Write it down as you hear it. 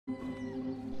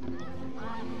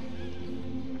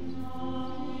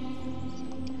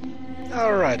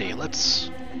Alrighty, let's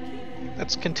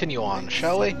continue on,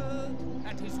 shall we?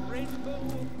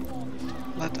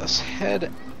 Let us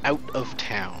head out of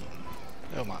town.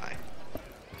 Oh my.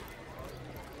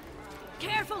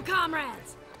 Careful,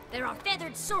 comrades! There are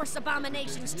feathered source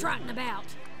abominations trotting about.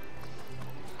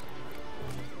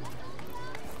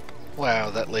 Wow,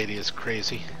 that lady is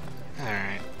crazy.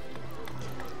 Alright.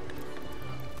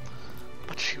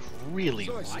 But she really,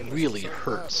 really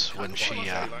hurts when she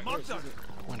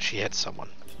hits someone.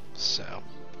 So,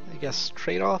 I guess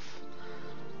trade-off.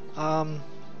 I'm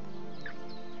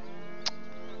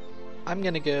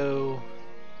gonna go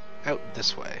out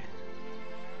this way.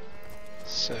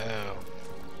 So,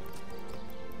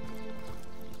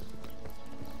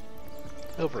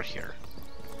 over here.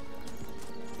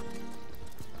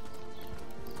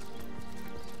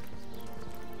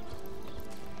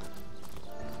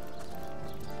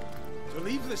 To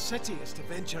leave the city is to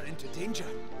venture into danger.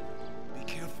 Be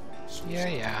careful.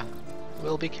 Yeah.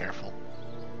 We'll be careful.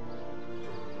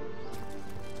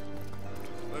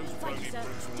 Those Thank you, sir.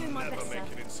 Do my never best, sir.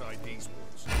 make it inside these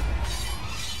walls.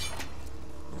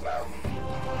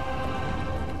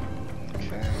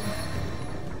 Okay.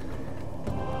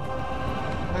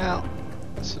 Well,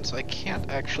 since I can't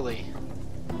actually...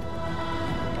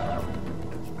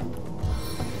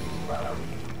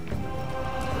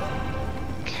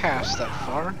 cast that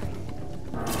far...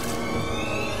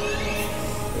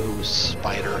 Oh,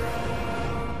 spider.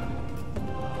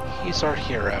 He's our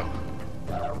hero.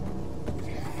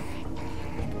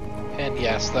 And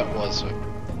yes, that was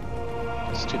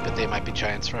a stupid They Might Be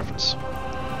Giants reference.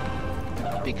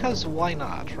 Because why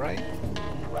not, right?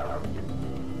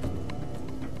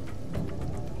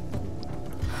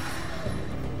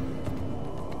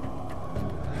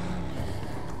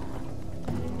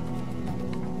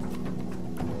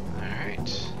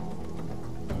 Alright.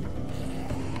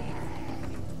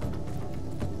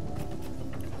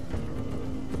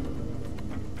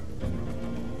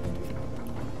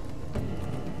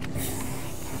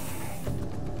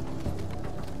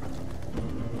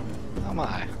 Oh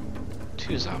my.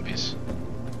 2 zombies.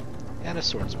 And a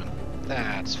swordsman.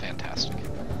 That's fantastic.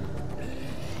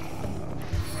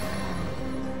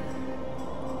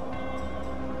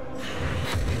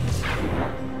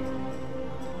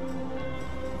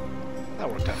 That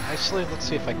worked out nicely. Let's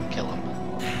see if I can kill him.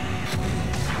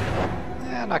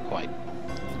 Eh, not quite.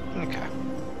 Okay.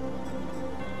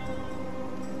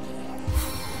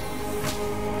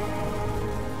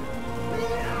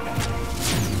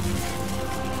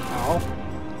 Oh.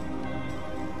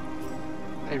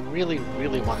 I really,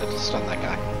 really wanted to stun that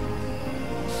guy.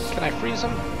 Can I freeze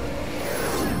him?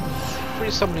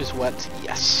 Freeze someone who's wet?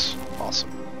 Yes. Awesome.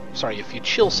 Sorry, if you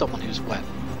chill someone who's wet,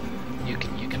 you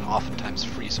can oftentimes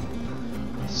freeze them.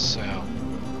 So.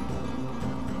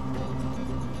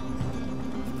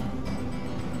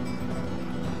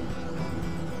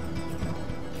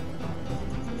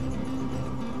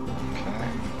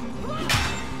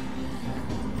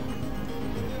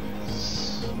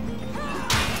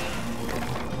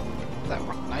 That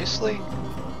worked nicely.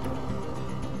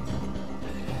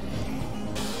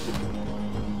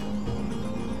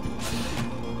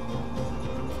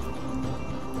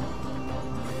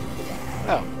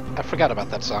 Oh, I forgot about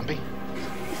that zombie.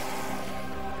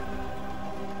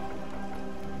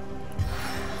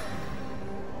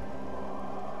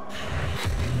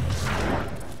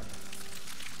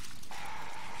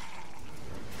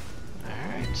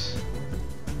 Alright.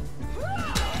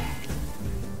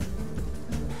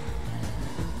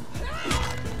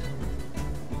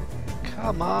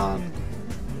 Come on,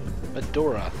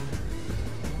 Medora.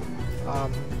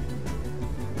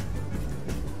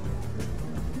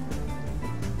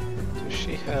 Does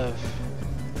she have...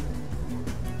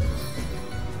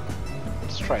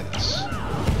 Let's try this.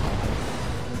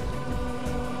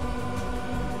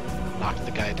 Knock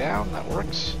the guy down, that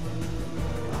works.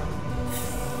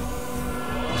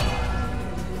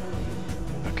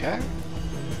 Okay.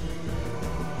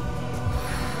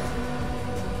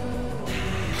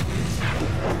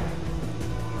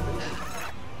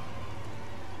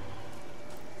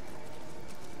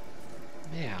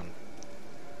 Man.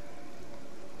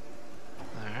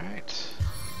 Alright.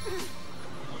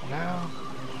 Now.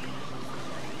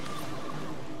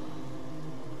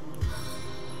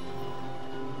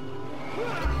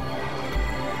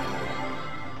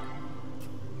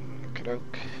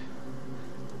 Okey-doke.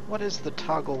 What is the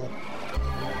toggle?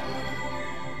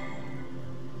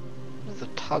 What is the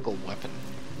toggle weapon?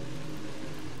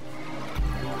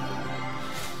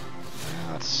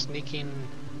 That's sneaking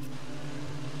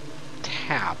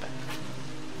tab.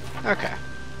 Okay.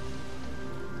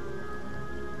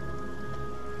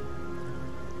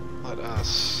 Let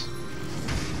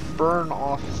burn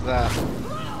off that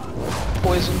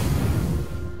poison.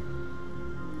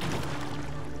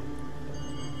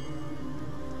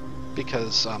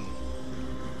 Because,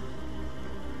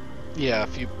 yeah,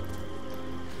 if you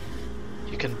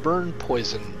can burn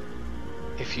poison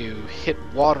if you hit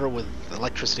water with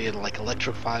electricity, it like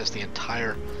electrifies the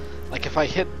entire. Like if I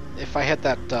hit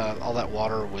that all that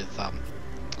water with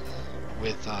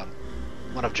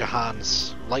one of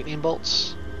Jahan's lightning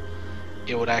bolts,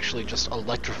 it would actually just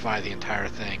electrify the entire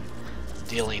thing,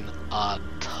 dealing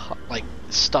like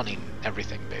stunning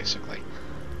everything basically,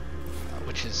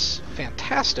 which is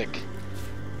fantastic.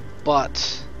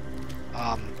 But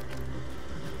on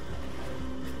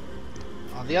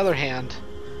the other hand,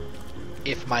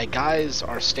 if my guys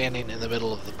are standing in the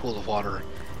middle of the pool of water,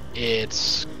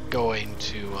 it's going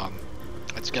to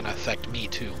affect me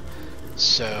too.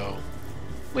 So,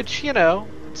 which, you know,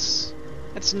 it's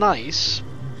nice,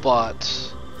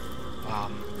 but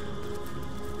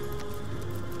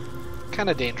kind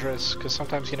of dangerous, because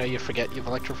sometimes, you know, you forget you've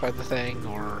electrified the thing,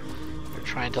 or you're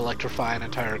trying to electrify an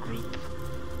entire group,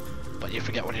 but you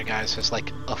forget one of your guys has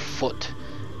like a foot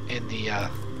in the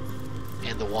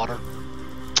water,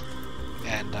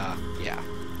 and yeah,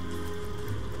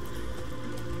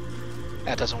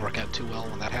 that doesn't work out too well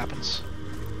when that happens.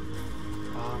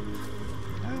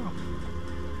 No.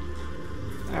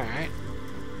 Alright.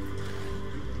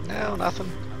 No,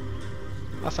 nothing.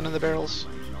 Nothing in the barrels.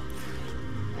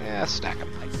 Yeah, stack them.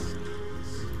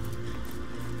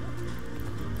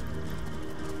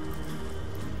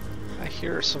 I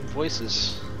hear some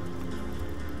voices.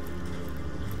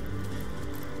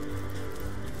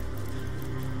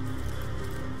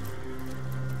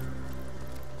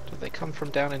 Do they come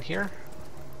from down in here?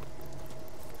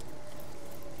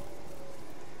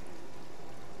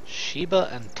 Sheba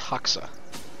and Toxa.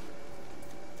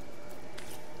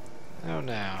 Oh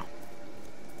no.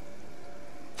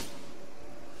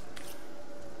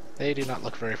 They do not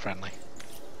look very friendly.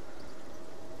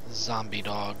 Zombie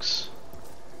dogs.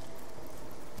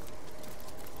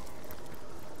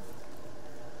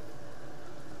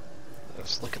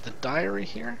 Let's look at the diary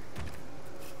here.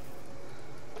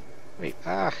 Wait,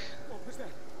 What was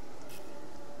that?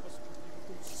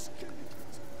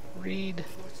 read.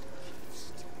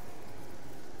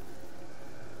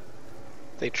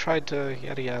 They tried to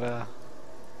yada yada.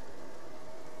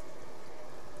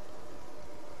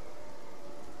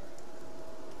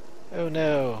 Oh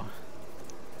no.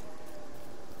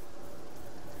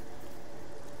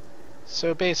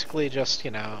 So basically just,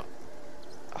 you know,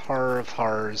 horror of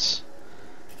horrors,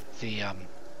 the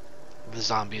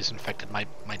zombies infected my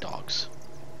dogs.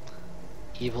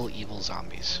 Evil, evil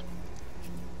zombies.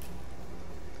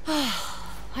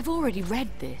 I've already read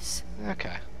this.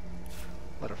 Okay.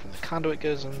 Letter from the conduit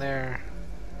goes in there.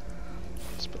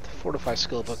 Let's put the fortify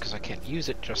skill book because I can't use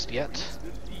it just yet.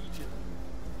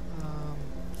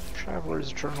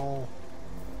 Traveler's journal.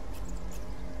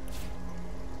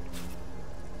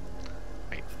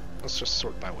 Wait, let's just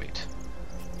sort by weight.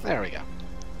 There we go.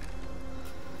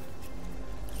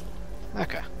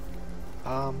 Okay.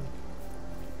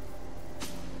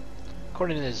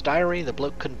 According to his diary, the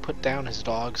bloke couldn't put down his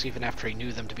dogs even after he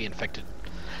knew them to be infected.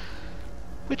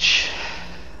 Which,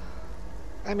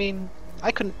 I mean,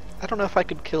 I don't know if I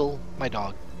could kill my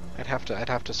dog. I'd have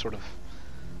to sort of.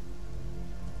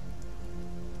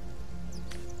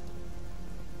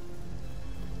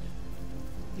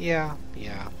 Yeah.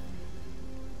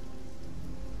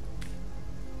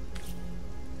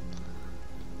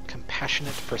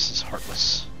 Compassionate versus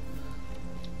heartless.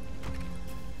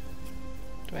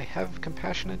 Do I have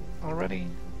compassionate already?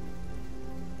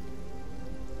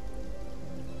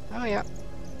 Oh yeah.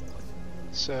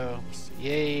 So,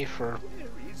 yay for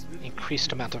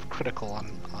increased amount of critical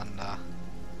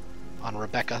on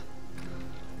Rebecca.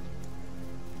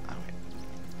 Oh, wait.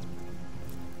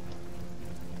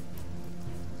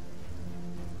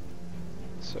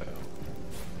 So,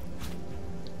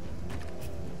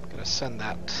 I'm gonna send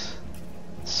that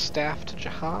staff to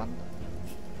Jahan.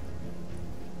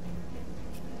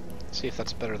 See if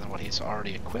that's better than what he's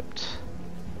already equipped.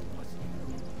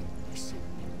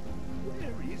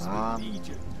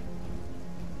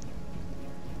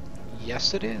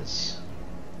 Yes it is.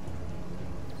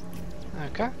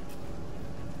 Okay.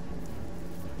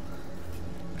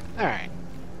 Alright.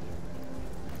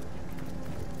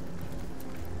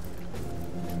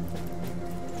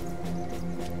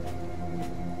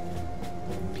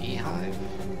 Beehive?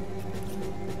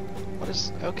 What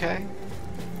is... okay.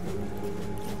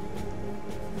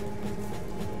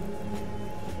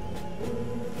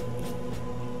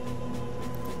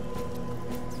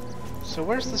 So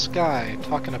where's this guy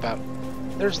talking about?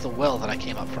 There's the well that I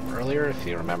came up from earlier, if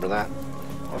you remember that.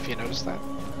 Or if you noticed that.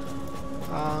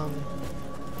 Ah.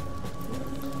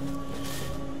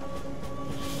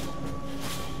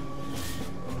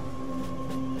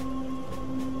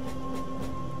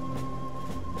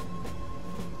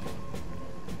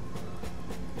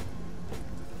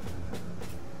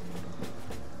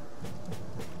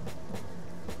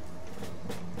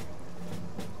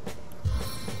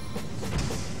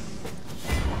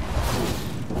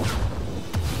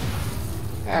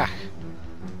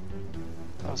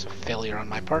 That was a failure on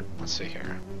my part. Let's see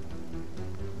here.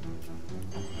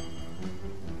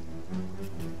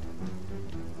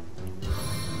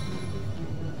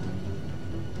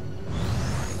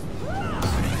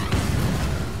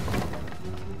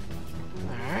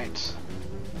 Alright.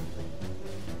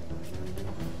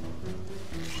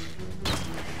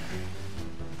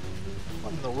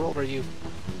 What in the world are you?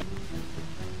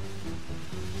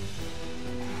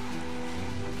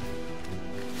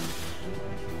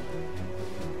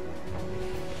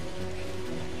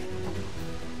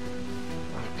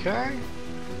 Okay.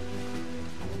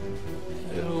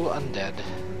 Ooh, undead.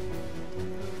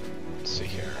 Let's see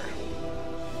here.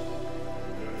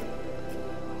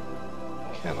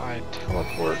 Can I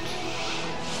teleport?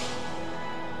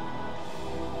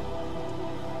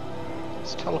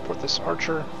 Let's teleport this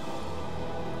archer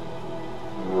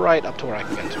right up to where I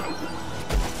can get to it.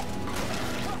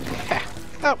 Ha!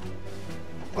 Oh!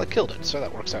 Well, I killed it, so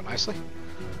that works out nicely.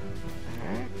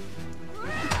 Alright.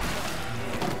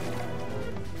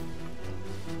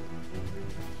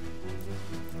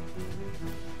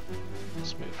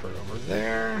 Let's move her over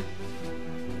there.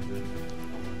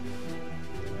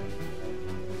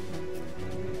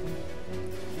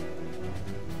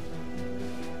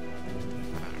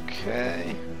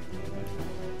 Okay.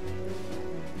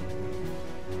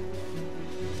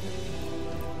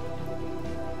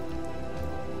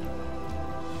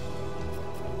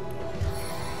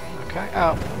 Okay,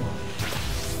 oh.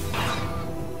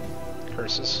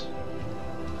 Curses.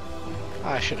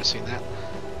 I should have seen that.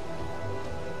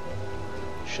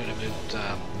 Should have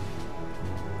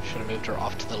moved her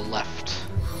off to the left.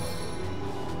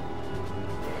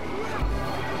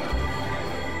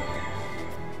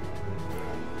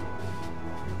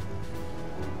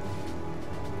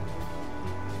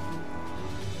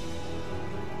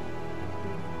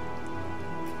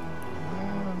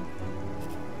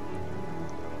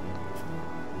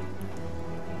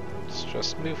 Let's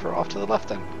just move her off to the left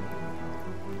then.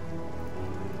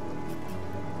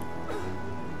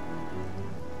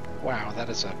 Wow, that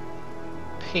is a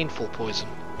painful poison.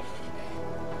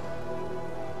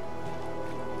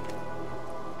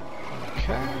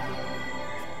 Okay.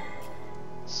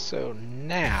 So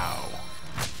now...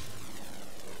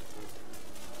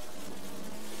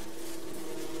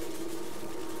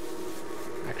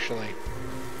 Actually,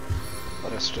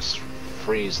 let us just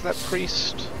freeze that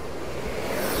priest.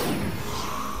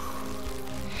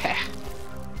 Heh.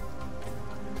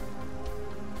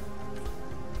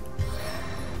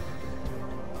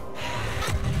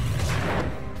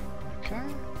 Okay.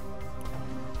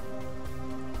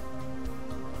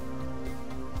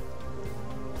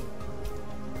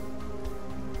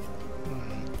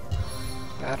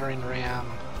 Battering ram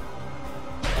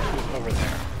over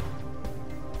there.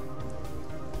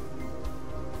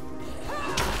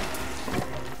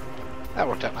 That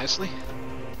worked out nicely.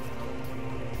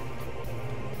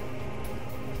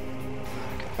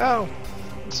 Okay. Oh,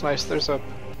 it's nice. There's a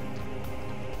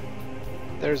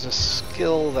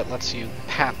skill that lets you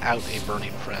pat out a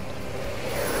burning friend.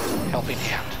 Helping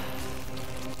hand.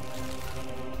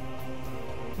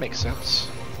 Makes sense.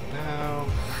 Now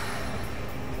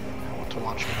I want to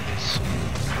launch one of these.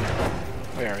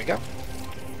 There we go.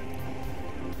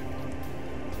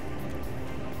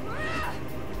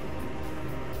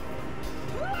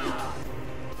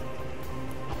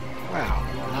 Wow,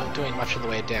 I'm not doing much in the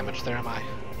way of damage there, am I?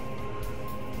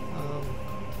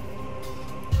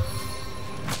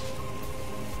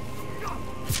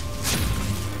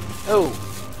 Oh!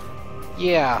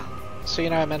 Yeah. So, you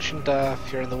know, I mentioned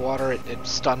if you're in the water, it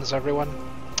stuns everyone.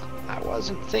 I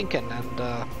wasn't thinking, and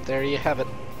there you have it.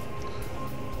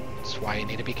 That's why you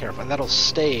need to be careful. And that'll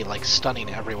stay, like, stunning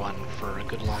everyone for a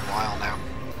good long while now.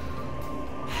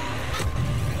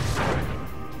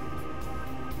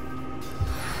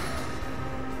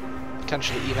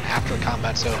 Potentially even after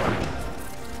combat's over.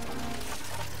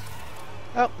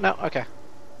 Oh, no, okay.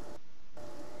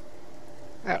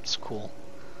 That's cool.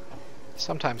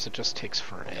 Sometimes it just takes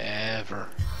forever.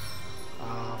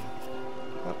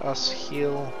 Let us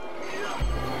heal.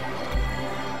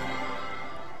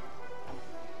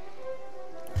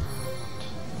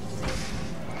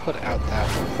 put out that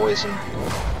poison.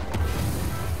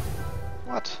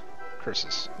 What?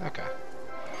 Curses. Okay.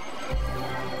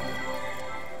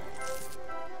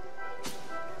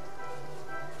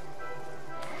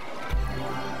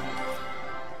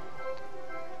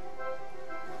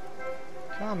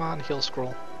 Come on, heal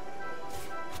scroll.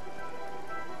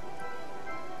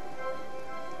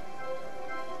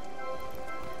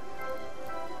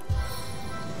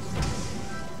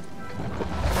 Can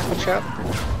I put you out?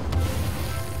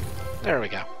 There we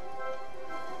go.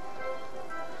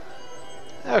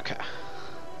 Okay.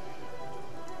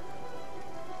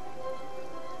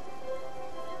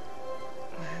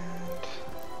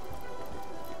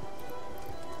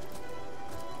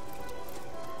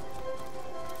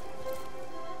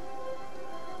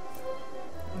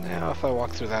 Now if I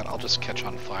walk through that, I'll just catch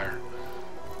on fire.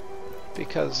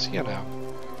 Because, you know,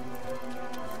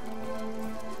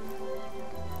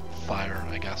 fire,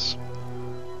 I guess.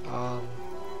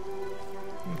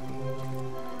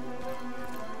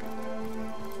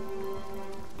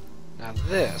 Now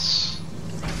this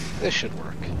should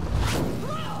work.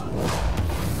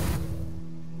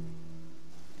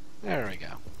 There we go.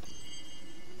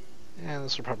 And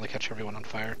this will probably catch everyone on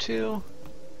fire too.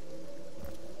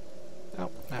 Oh,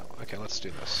 no. Okay, let's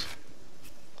do this.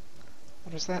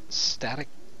 What is that? Static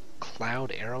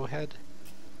cloud arrowhead?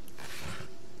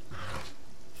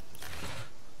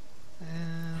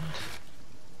 And...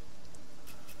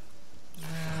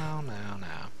 no.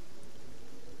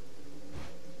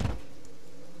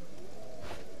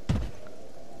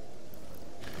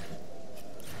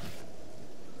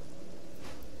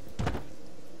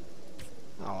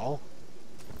 Oh.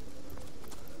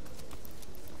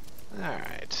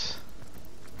 Alright.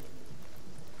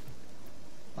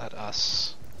 Let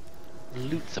us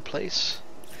loot the place.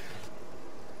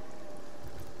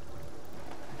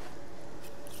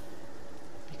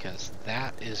 Because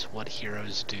that is what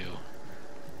heroes do.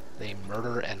 They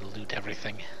murder and loot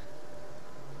everything.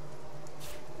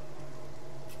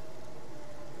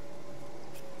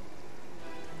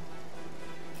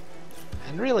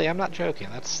 And really, I'm not joking.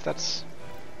 That's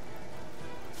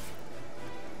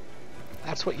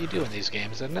what you do in these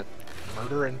games, isn't it?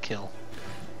 Murder and kill.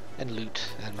 And loot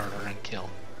and murder and kill.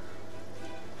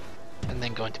 And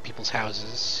then go into people's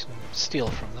houses and steal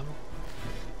from them.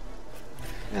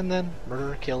 And then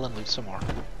murder, kill, and loot some more.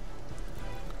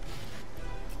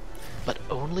 But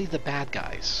only the bad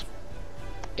guys.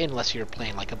 Unless you're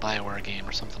playing like a BioWare game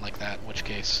or something like that, in which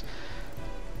case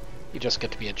you just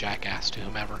get to be a jackass to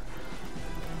whomever.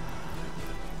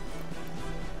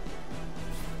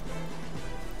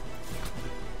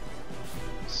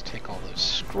 Let's take all those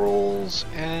scrolls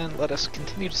and let us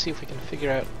continue to see if we can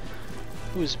figure out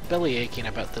who's belly aching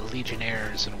about the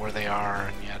Legionnaires and where they are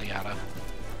and yada yada.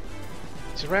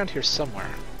 He's around here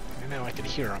somewhere. I know I could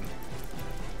hear him.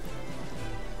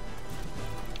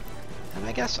 And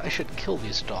I guess I should kill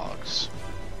these dogs.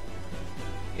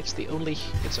 It's only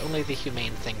the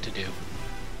humane thing to do.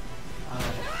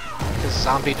 Because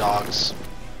zombie dogs.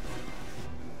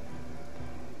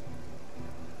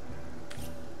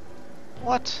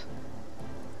 What?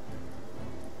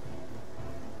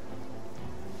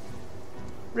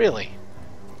 Really?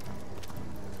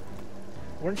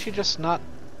 Weren't you just not...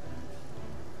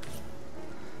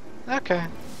 Okay.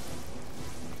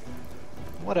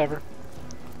 Whatever.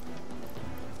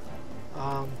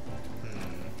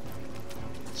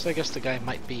 So I guess the guy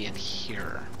might be in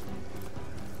here.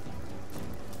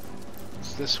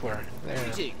 Is this where?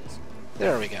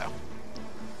 There we go.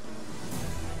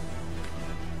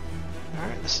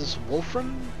 Alright, this is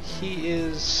Wolfram. He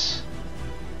is...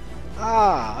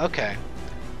 Ah, okay.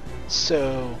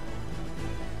 So,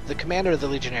 the commander of the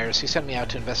Legionnaires, he sent me out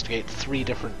to investigate 3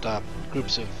 different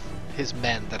groups of his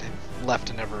men that have left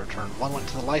and never returned. One went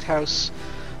to the lighthouse,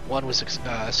 one was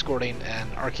escorting an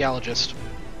archaeologist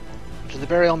to the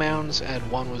burial mounds,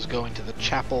 and one was going to the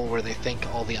chapel where they think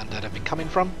all the undead have been coming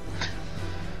from.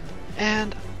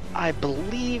 And I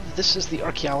believe this is the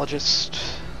archaeologist.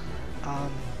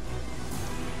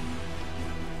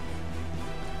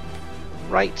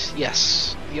 Right,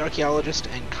 yes. The archaeologist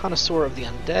and connoisseur of the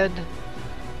undead.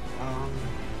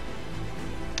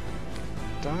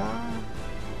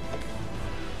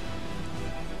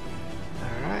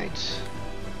 Alright.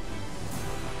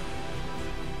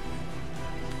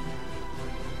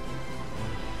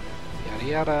 Yada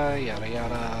yada, yada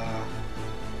yada.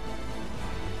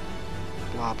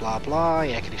 Blah blah blah,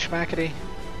 yakety schmackety.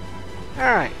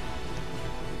 Alright.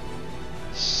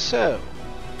 So,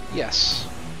 yes.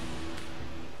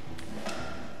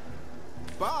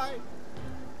 Bye.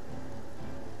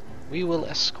 We will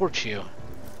escort you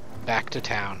back to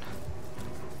town.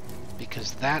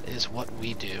 because that is what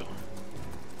we do.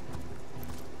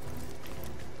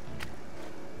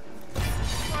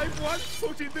 I've one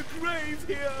foot in the grave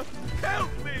here. Help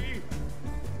me!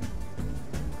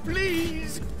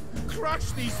 Please!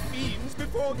 Crush these fiends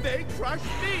before they crush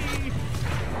me!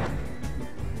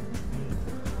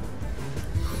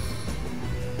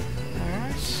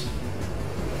 Alright.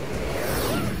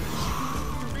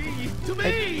 To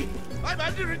me! I'm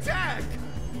under attack!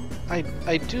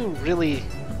 I do really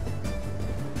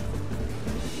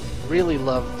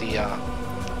love the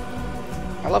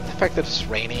I love the fact that it's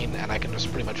raining and I can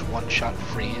just pretty much one-shot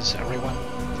freeze everyone.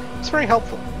 It's very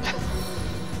helpful.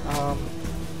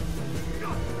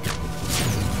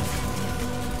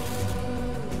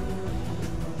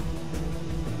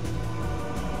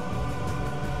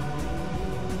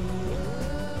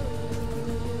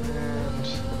 And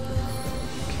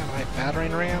can I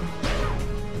battering ram?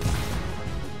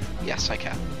 Yes, I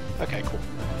can. Okay, cool.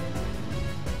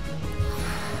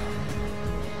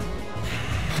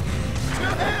 To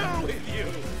hell with you!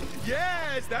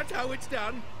 Yes, that's how it's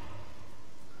done.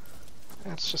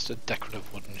 That's just a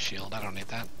decorative wooden shield. I don't need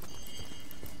that.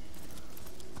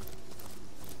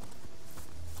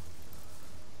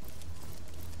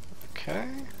 Okay.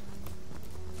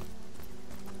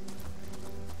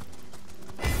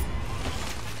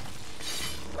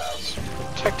 Let's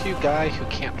protect you, guy who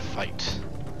can't fight.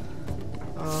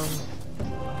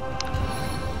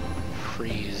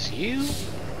 Freeze you.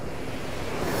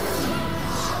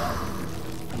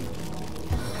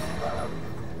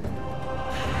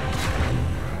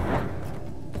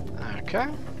 Okay.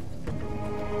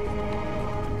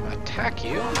 Attack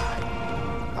you.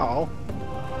 Oh.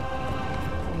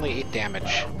 Only 8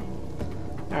 damage.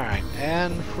 Alright,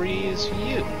 and freeze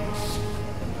you.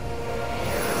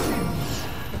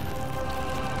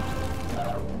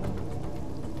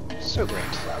 So great.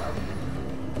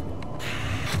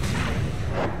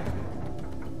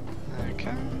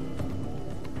 Okay.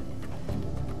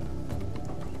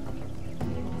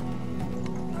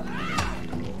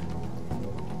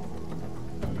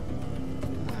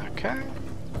 Okay.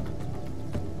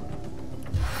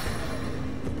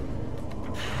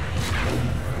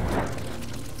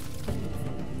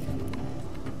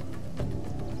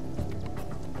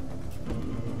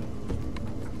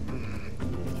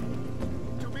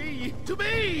 To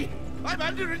me! I'm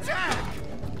under attack!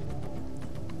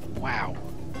 Wow.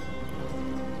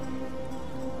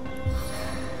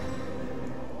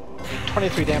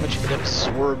 23 damage, but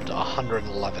absorbed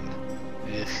 111.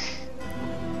 Ugh.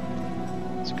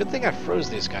 It's a good thing I froze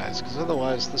these guys, because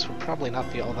otherwise this would probably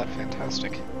not be all that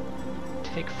fantastic.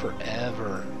 Take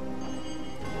forever.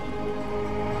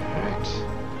 Alright.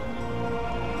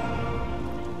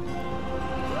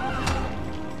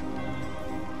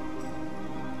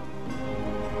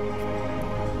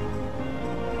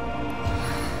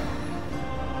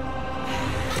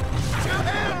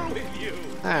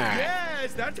 Alright.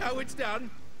 Yes, that's how it's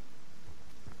done.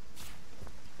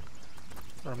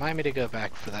 Remind me to go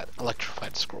back for that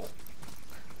electrified scroll.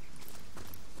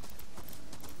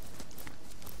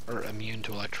 Or immune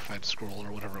to electrified scroll,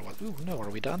 or whatever it was. Ooh, no,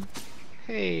 are we done?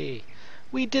 Hey,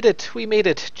 we did it! We made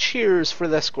it! Cheers for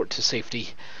the escort to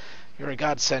safety. You're a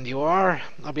godsend, you are.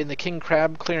 I'll be in the king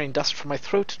crab, clearing dust from my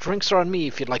throat. Drinks are on me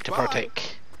if you'd like to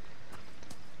partake.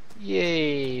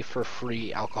 Yay for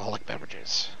free alcoholic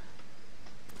beverages.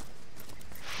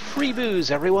 Free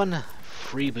booze, everyone!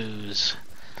 Free booze.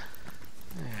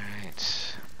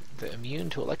 Alright. The immune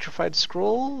to electrified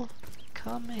scroll?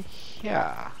 Come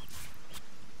here.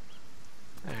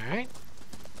 Alright.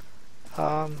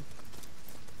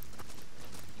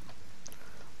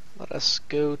 Let us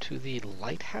go to the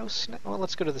lighthouse now. Well,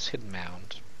 let's go to this hidden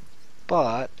mound.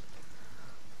 But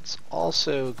let's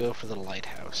also go for the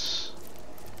lighthouse.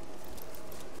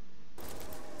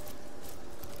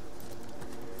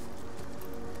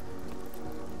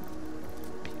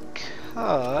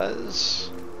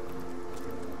 Because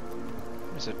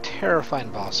there's a terrifying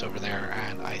boss over there,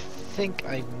 and I think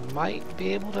I might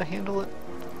be able to handle it.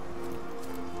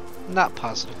 Not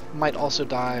positive. Might also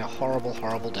die a horrible,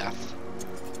 horrible death.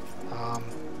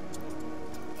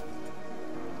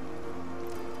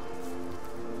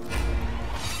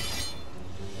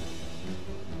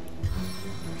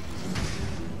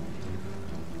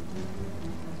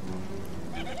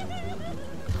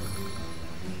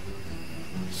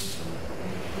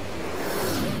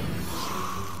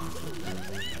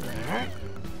 Alright.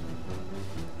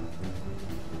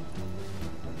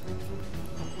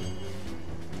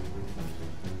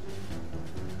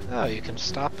 Oh, you can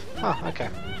stop? Oh, okay.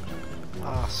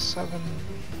 7.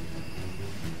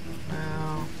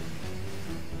 Now.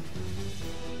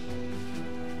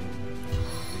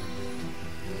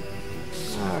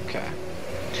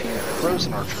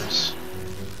 frozen archers.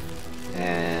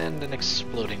 And an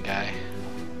exploding guy.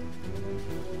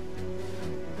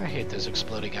 I hate those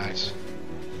exploding guys.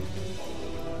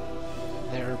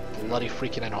 They're bloody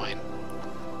freaking annoying.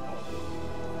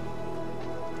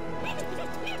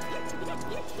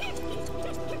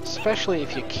 Especially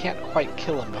if you can't quite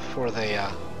kill them before they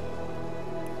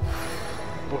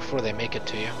make it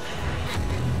to you.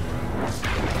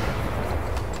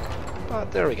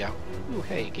 But there we go. Ooh,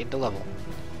 hey, gained a level.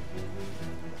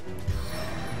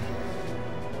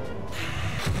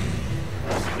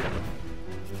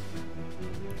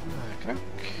 Okay.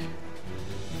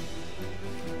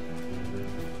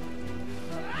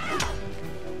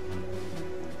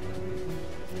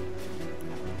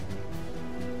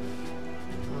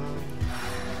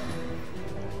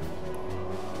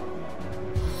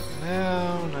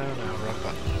 No, wrong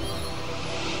button.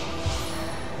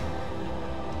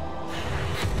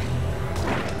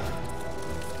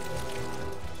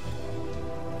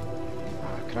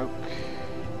 Okay.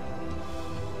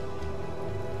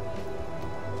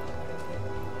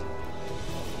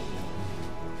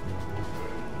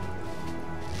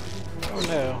 Oh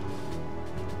no.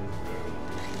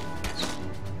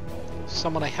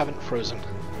 Someone I haven't frozen.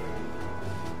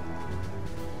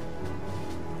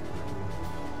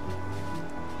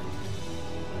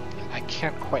 I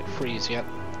can't quite freeze yet.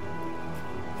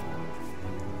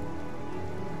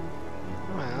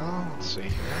 Well, let's see here.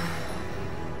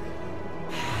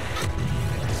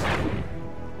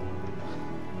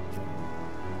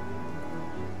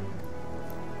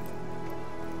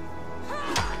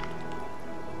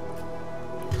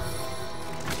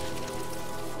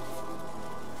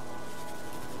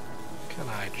 Can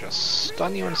I just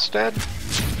stun you instead?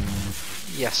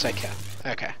 Yes, I can.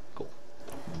 Okay, cool.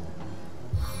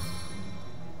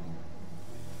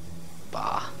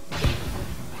 Bah.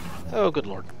 Oh, good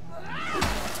lord.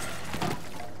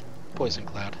 Poison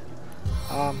cloud.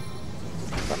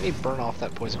 Let me burn off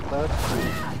that poison cloud.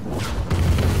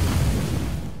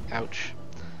 Ouch.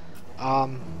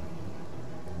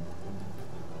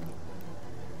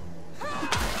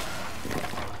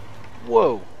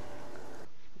 Whoa.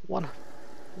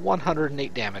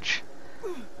 108 damage.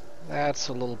 That's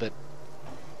a little bit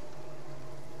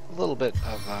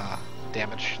of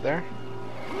damage there.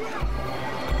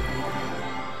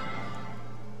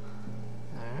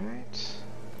 Alright.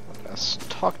 Let us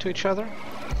talk to each other.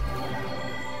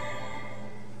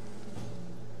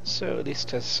 So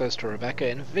Lista says to Rebecca,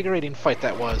 invigorating fight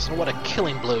that was, and what a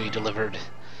killing blow you delivered.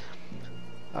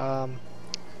 Yada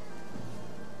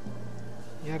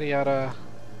yada.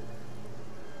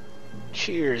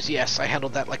 Cheers, yes, I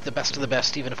handled that like the best of the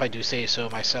best, even if I do say so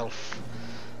myself.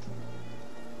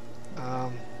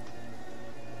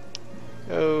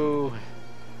 Oh.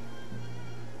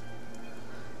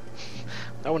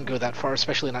 I wouldn't go that far,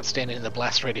 especially not standing in the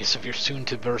blast radius of your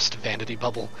soon-to-burst vanity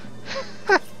bubble.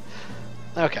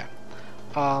 Okay.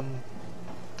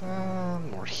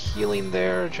 More healing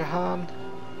there, Jahan.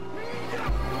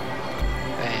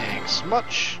 Thanks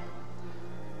much.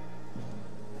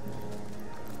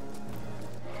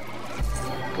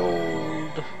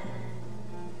 Gold.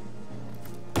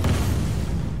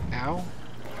 Ow.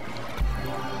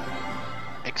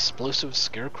 Explosive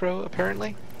scarecrow,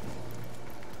 apparently?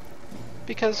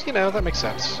 Because, you know, that makes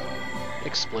sense.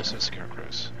 Explosive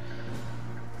scarecrows.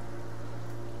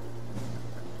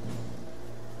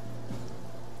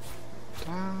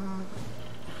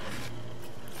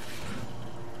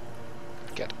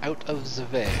 Get out of the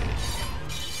way.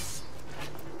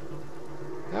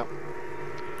 Yep.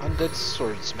 Undead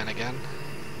swordsmen again.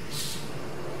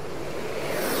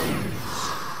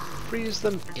 Freeze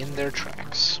them in their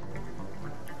tracks.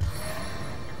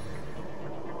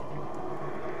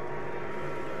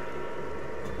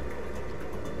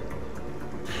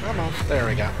 Come on, there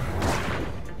we go.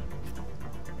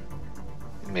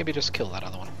 Maybe just kill that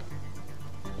other one.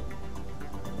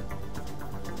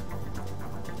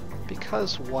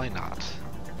 Because why not?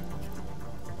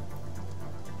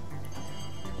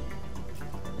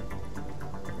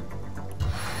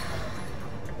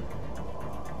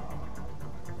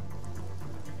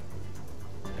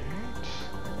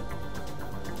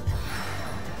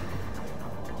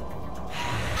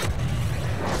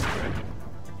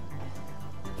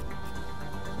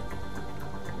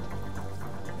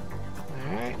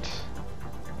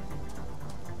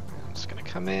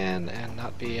 Come in and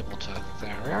not be able to.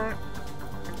 There we are.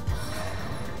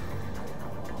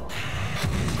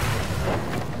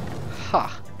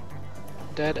 Ha!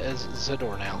 Dead as the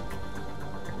doornail.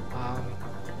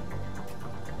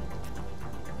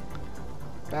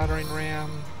 Battering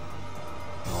ram.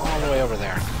 All the way over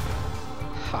there.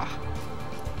 Ha!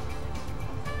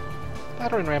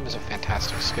 Battering ram is a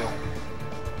fantastic skill.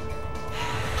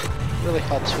 Really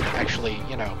helps with actually,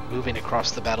 you know, moving across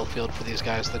the battlefield for these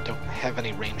guys that don't have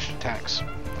any ranged attacks.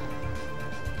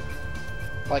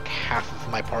 Like half of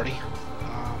my party.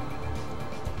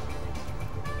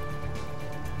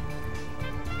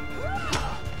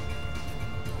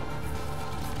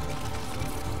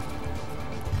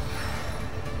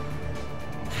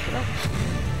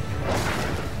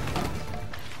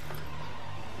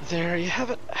 There you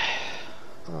have it.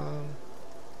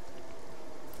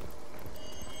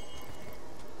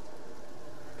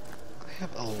 I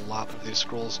have a lot of these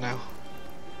scrolls now.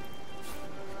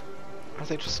 Are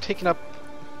they just taking up?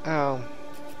 Oh,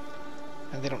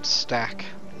 and they don't stack.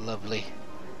 Lovely.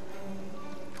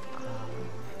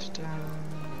 Ta-da.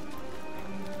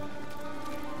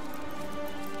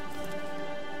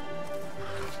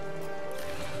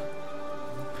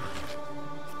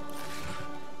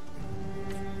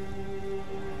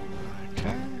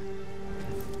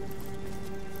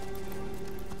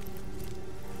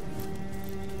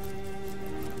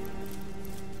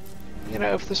 You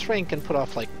know, if this rain can put out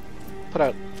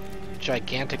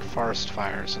gigantic forest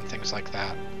fires and things like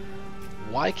that,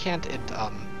 why can't it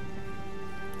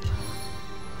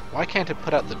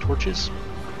put out the torches?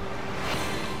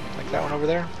 Like that one over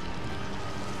there?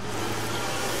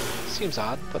 Seems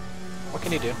odd, but what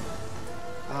can you do?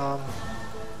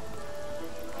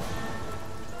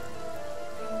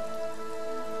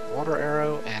 Water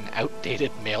arrow and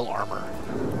outdated mail armor.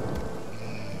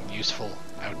 Useful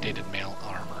outdated mail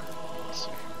armor. Let's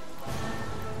see.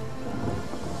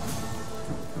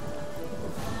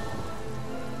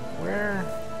 Where?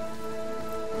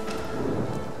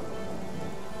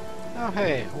 Oh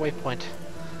hey, a waypoint.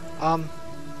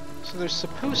 So there's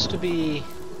supposed to be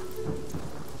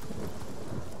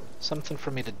something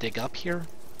for me to dig up here.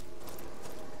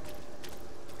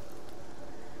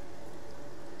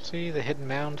 See the hidden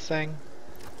mound thing?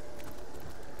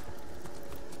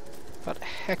 But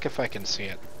heck if I can see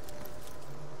it.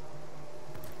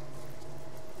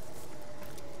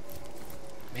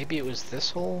 Maybe it was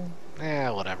this hole?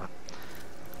 Whatever.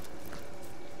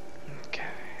 Okay.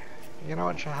 You know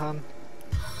what, Jahan?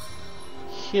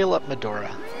 Heal up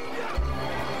Medora.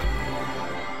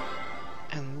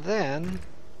 And then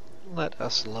let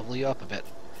us level you up a bit.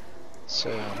 So,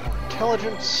 more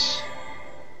intelligence.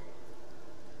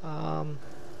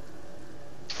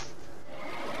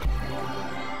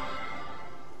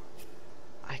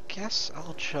 I guess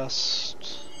I'll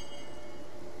just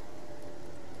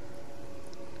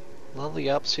level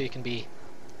you up so you can be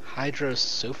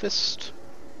Hydrosophist.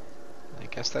 I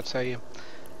guess that's how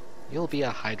you'll be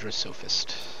a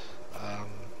Hydrosophist.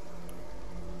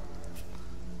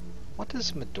 What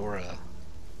does Medora,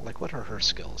 like what are her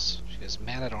skills? She has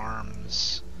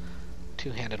man-at-arms,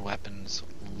 two-handed weapons,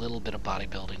 a little bit of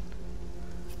bodybuilding.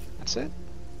 That's it?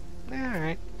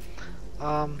 Alright.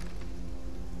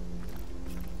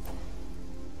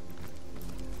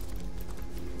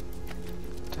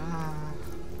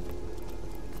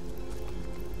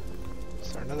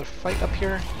 Is there another fight up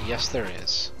here? Yes, there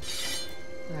is.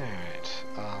 Alright,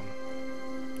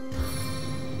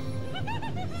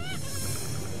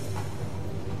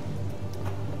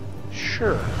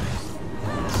 sure.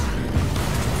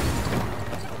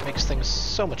 Makes things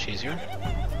so much easier.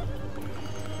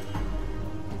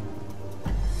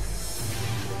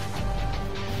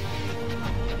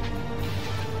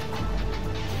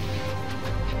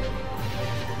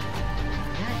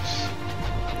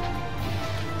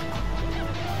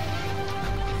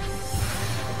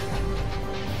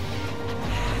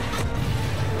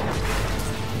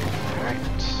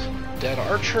 Dead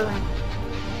archer.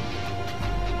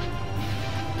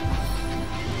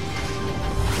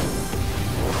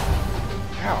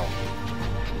 Ow.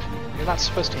 You're not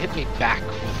supposed to hit me back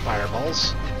with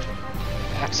fireballs.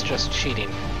 That's just cheating.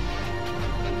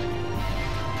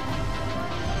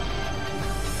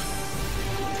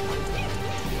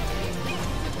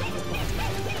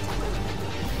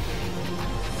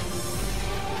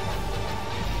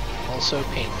 Also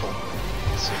painful.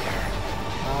 Let's see here.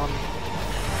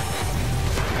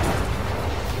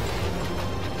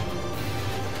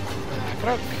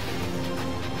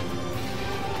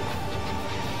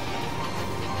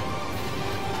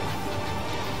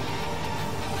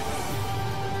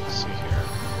 Let's see here.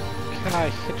 Can I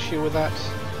hit you with that?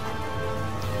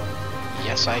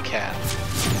 Yes, I can.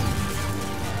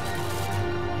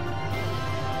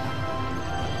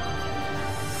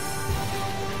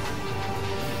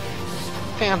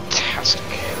 Fantastic.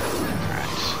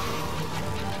 Alright.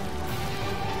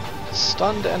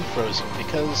 Stunned and frozen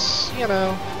because, you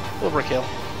know, overkill.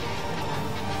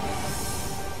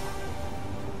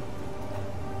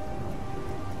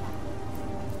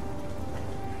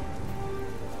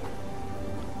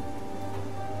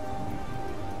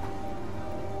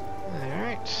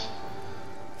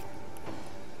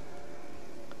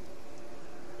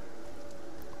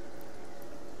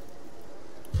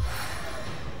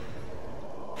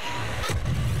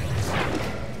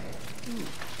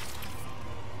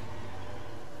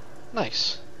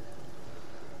 Nice.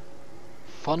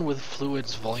 Fun with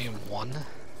Fluids Volume 1.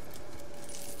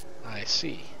 I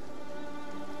see.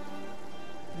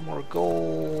 More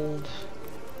gold.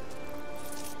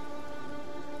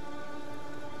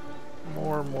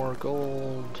 More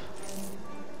gold.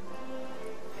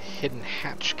 Hidden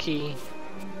hatch key.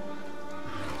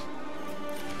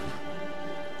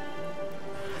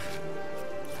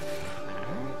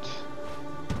 Alright.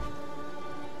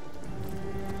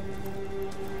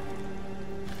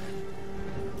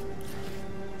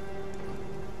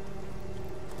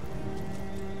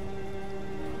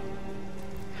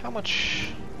 How much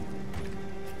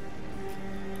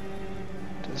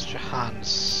does Jahan's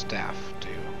staff do?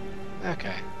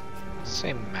 Okay,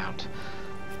 same amount.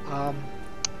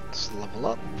 Let's level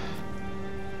up.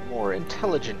 More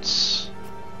intelligence.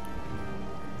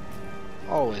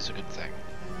 Always a good thing.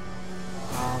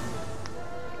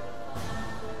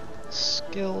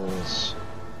 Skills.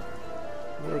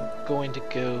 We're going to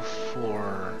go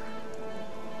for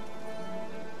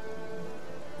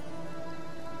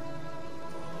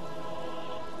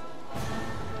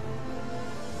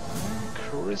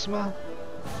charisma.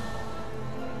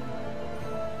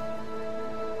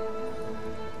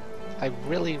 I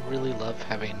really love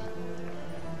having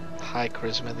high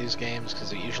charisma in these games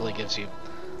because it usually gives you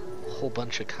a whole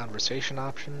bunch of conversation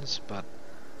options, but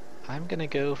I'm gonna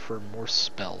go for more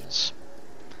spells.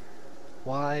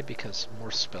 Why? Because more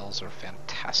spells are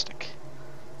fantastic.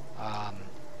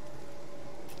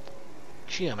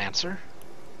 Geomancer.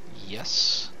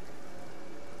 Yes.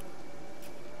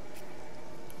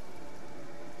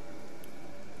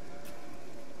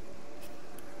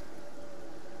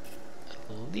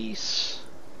 Elise.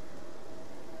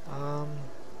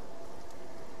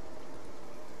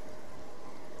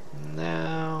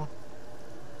 No.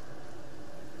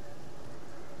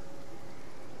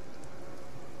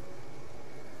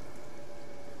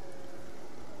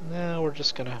 No, we're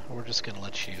just gonna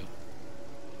let you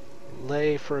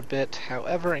lay for a bit.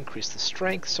 However, increase the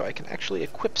strength so I can actually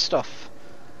equip stuff.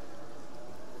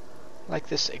 Like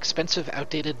this expensive,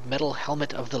 outdated metal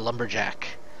helmet of the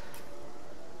lumberjack.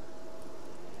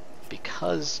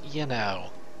 Because, you know,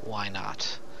 why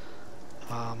not?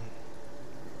 I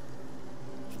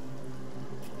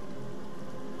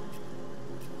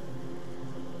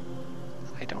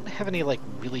don't have any, like,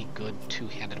 really good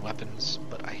two-handed weapons,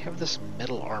 but I have this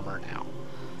metal armor now.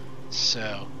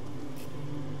 So,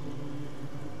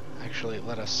 actually,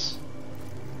 let us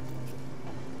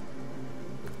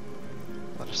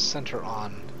center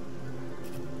on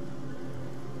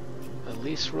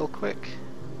Elise real quick.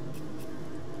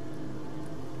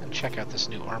 Check out this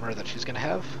new armor that she's gonna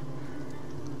have.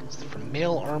 It's from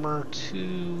male armor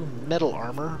to metal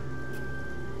armor.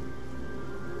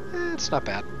 It's not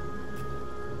bad.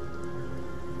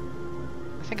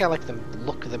 I think I like the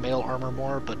look of the male armor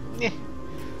more, but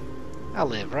I'll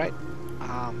live, right?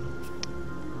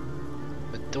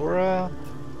 Medora,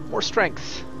 more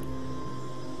strength.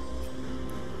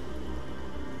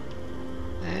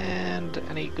 And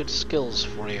any good skills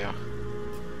for you?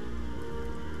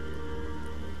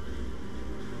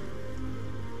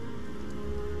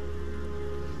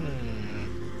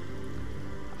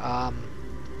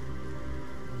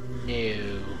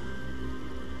 No.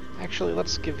 Actually,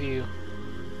 let's give you...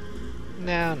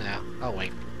 No. Oh,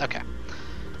 wait. Okay.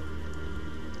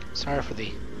 Sorry for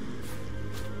the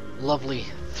lovely,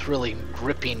 thrilling,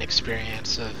 gripping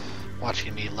experience of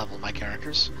watching me level my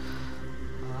characters.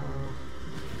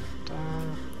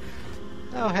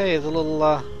 Oh, hey, the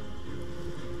little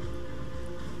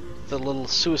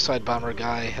suicide bomber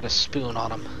guy had a spoon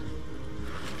on him.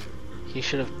 He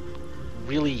should have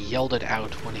really yelled it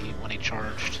out when he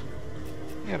charged.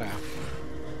 You know,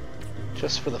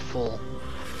 just for the full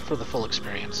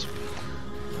experience.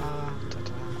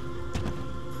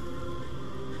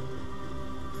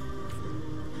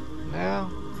 No?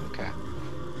 Okay.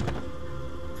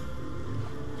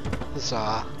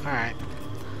 Huzzah. Alright.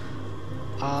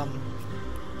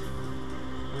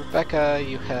 Rebecca,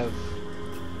 you have...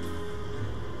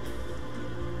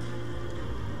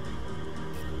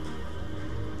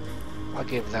 I'll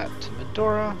give that to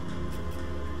Medora.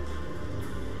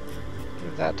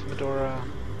 Give that to Medora.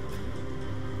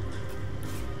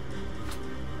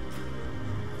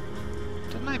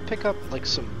 Didn't I pick up, like,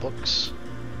 some books?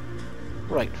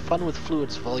 Right, Fun with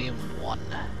Fluids Volume 1.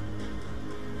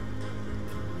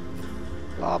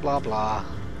 Blah, blah, blah.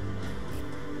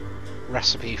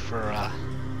 Recipe for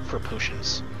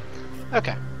potions.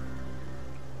 Okay.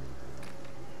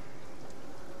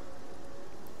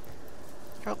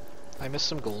 Oh, I missed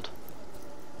some gold.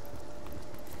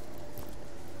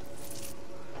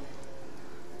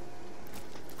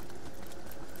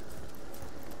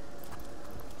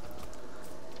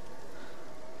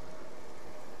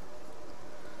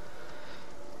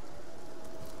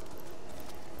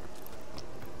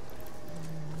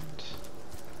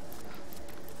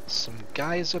 some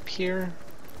guys up here.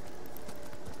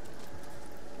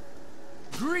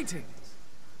 Greetings.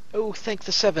 Oh, thank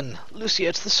the Seven. Lucia,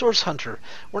 it's the Source Hunter.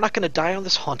 We're not going to die on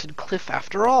this haunted cliff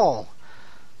after all.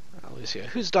 Lucia,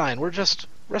 who's dying? We're just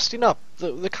resting up.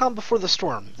 The calm before the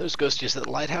storm. Those ghosties at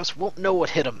the lighthouse won't know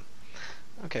what hit them.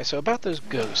 Okay, so about those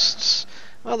ghosts.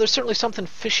 Well, there's certainly something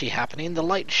fishy happening. The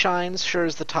light shines sure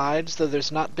as the tides, though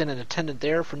there's not been an attendant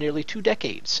there for nearly 2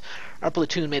 decades. Our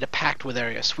platoon made a pact with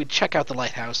Arius. We'd check out the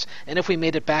lighthouse, and if we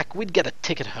made it back, we'd get a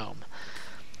ticket home.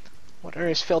 What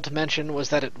Arius failed to mention was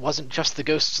that it wasn't just the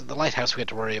ghosts at the lighthouse we had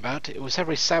to worry about. It was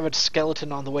every savage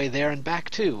skeleton on the way there and back,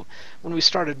 too. When we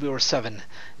started, we were 7.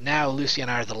 Now, Lucy and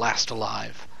I are the last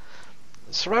alive.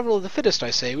 Survival of the fittest,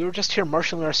 I say. We were just here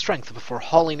marshalling our strength before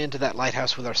hauling into that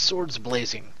lighthouse with our swords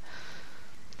blazing.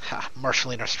 Ha,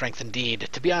 marshalling our strength indeed.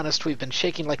 To be honest, we've been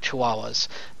shaking like chihuahuas,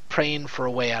 praying for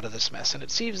a way out of this mess, and it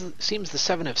seems the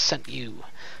Seven have sent you.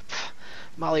 Pfft.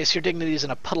 Malleus, your dignity is in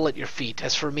a puddle at your feet.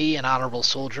 As for me, an honorable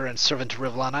soldier and servant to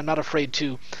Rivlon, I'm not afraid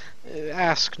to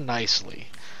ask nicely.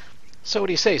 So what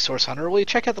do you say, Source Hunter? Will you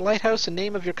check out the lighthouse in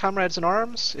name of your comrades in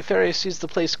arms? If Arius sees the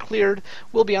place cleared,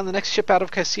 we'll be on the next ship out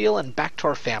of Casil and back to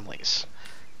our families.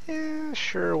 Yeah,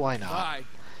 sure, why not? Bye.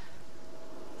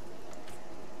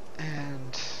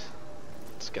 And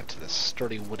let's get to this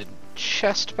sturdy wooden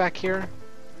chest back here.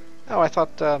 Oh, I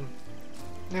thought,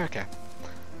 okay.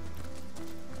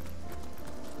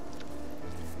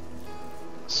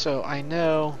 So I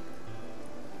know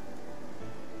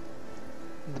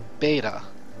the beta,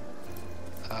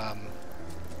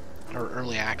 or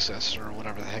early access, or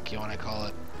whatever the heck you want to call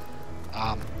it,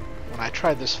 when I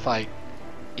tried this fight,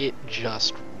 it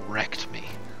just wrecked me.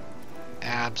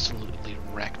 Absolutely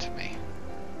wrecked me.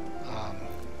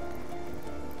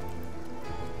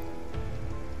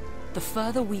 The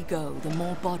further we go, the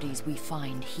more bodies we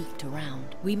find heaped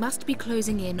around. We must be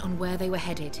closing in on where they were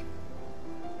headed.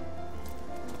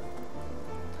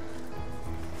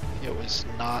 It was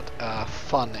not a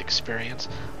fun experience.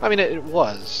 I mean, it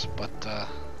was, but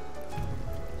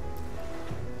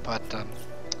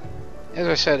as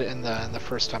I said in the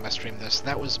first time I streamed this,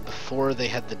 that was before they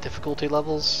had the difficulty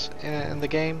levels in the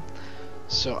game.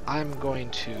 So I'm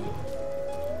going to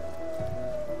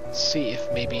see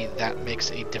if maybe that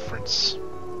makes a difference.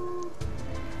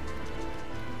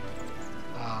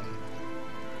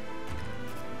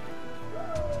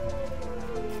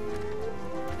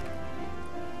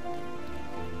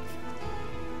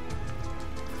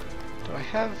 Do I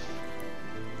have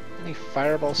any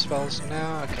fireball spells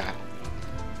now? Okay.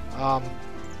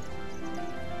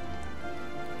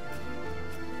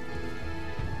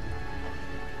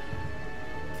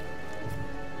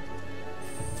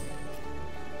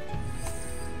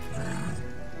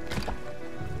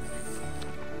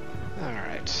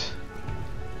 Alright.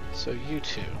 So you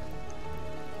two,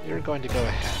 you're going to go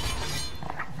ahead.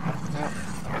 No.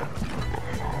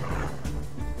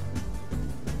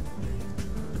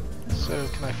 So,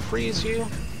 can I freeze you?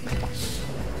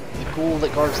 The ghoul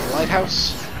that guards the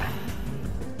lighthouse?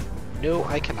 No,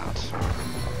 I cannot.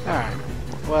 Alright.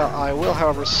 Well, I will,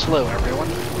 however, slow everyone.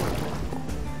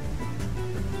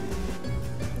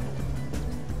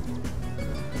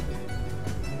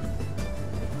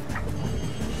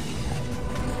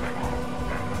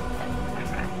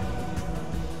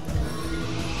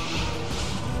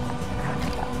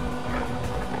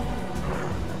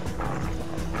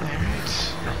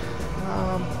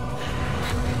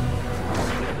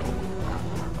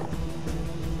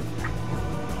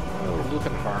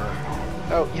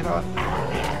 Oh, you know what?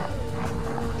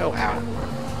 Oh, ow.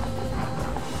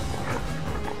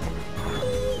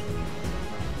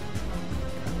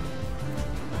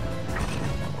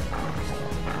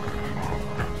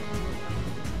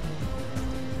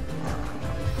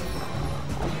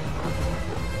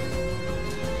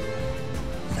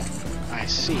 I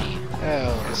see.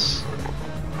 Oh, this...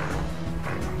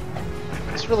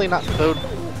 It's really not bode...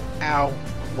 Ow.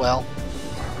 Well...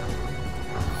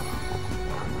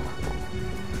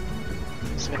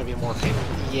 It's gonna be more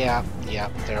painful. Yeah,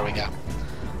 there we go.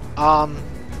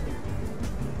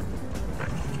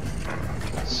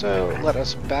 So let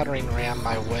us battering ram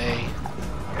my way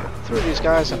through these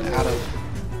guys and out of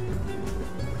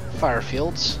fire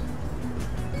fields.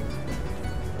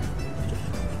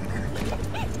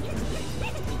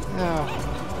 Now,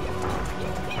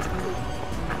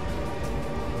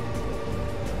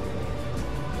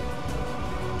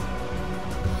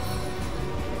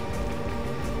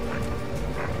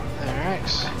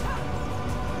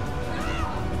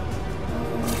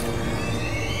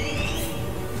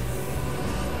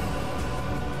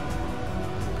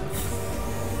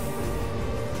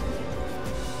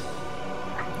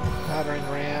 Battering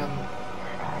ram.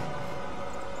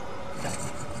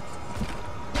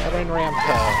 Battering ram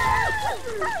Poe.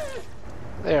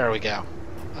 There we go.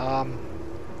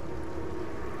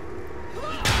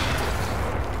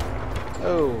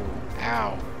 Oh,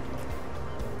 ow.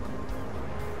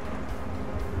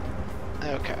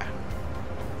 Okay.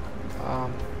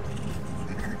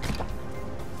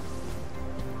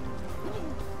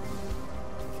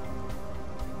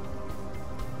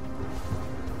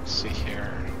 Let's see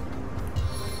here.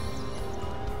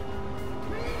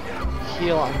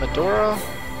 Heal on Medora.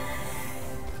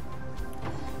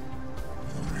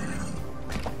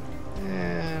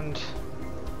 And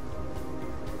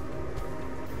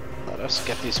let us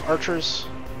get these archers.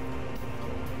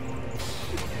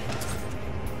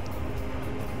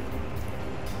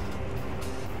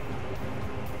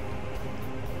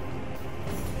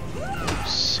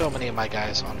 So many of my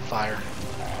guys on fire.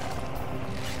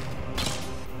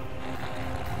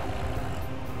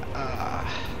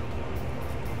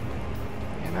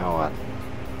 You know what?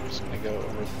 I'm just gonna go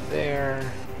over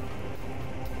there.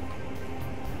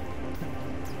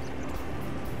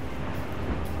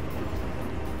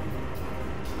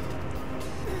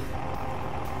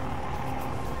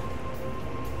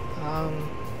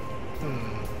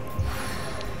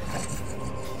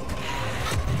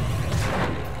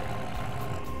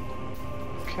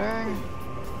 Okay.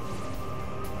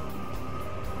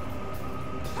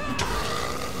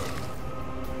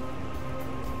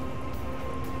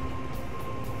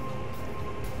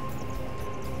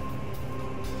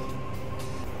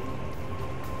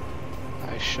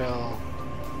 I shall...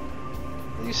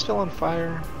 Are you still on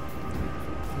fire?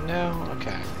 No?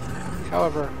 Okay.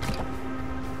 However...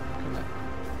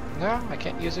 No? I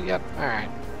can't use it yet?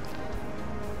 Alright.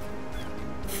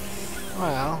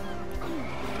 Well...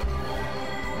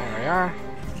 There we are.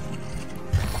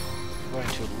 I'm going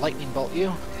to lightning bolt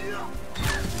you.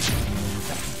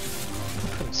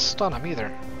 Couldn't stun him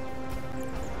either.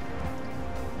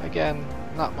 Again,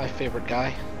 not my favorite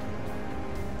guy.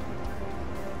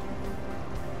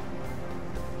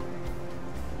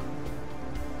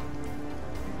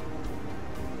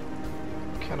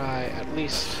 Can I at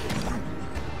least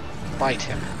bite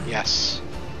him? Yes.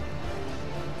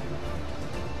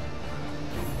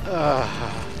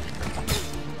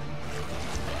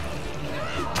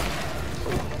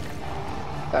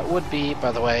 That would be,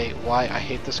 by the way, why I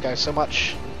hate this guy so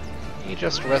much. He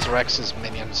just resurrects his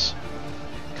minions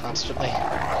constantly.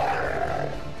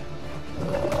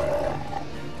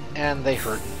 And they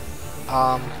hurt.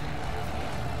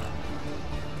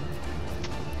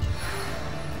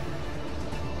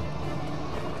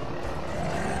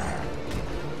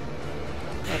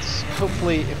 Let's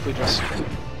hopefully, if we just...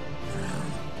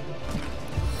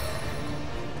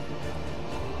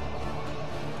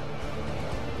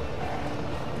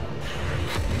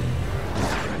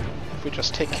 If we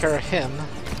just take care of him,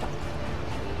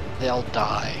 they'll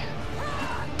die.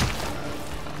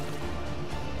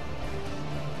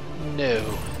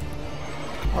 No.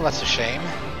 Well, that's a shame.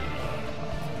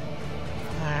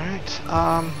 Alright,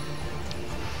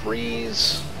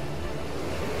 freeze.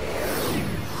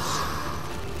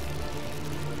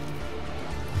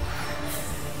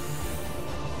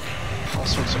 All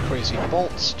sorts of crazy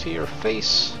bolts to your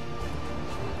face.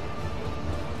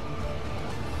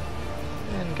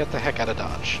 And get the heck out of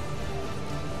Dodge.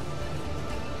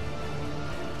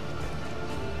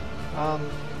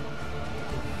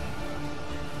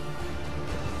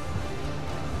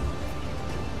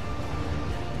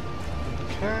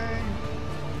 Okay.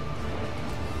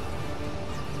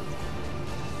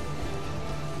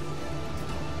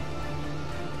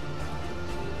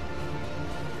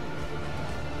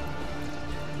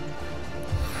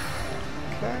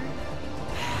 Okay.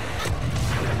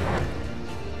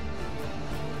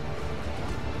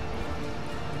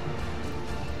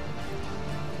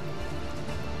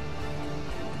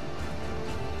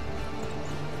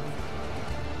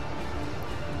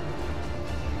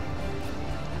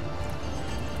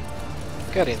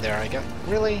 Getting there, I guess.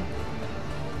 Really?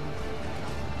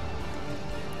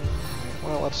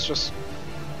 Well, let's just...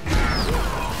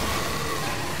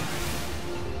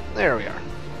 There we are.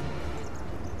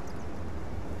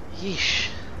 Yeesh.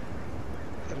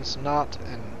 That is not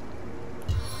an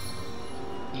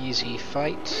easy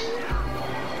fight.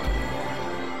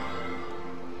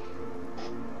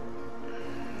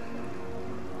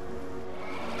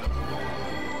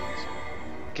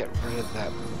 Get rid of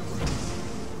that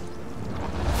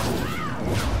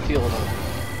field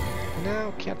of...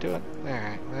 No, can't do it.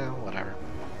 Alright, well, whatever.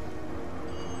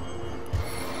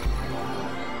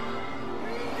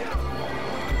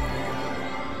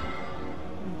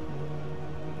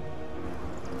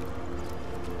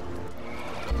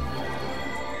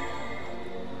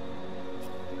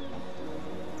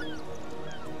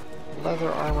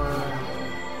 Leather armor.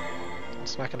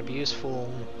 It's not going to be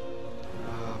useful.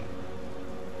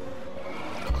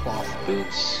 Cloth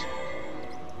boots.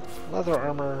 Leather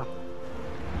armor.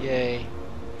 Yay.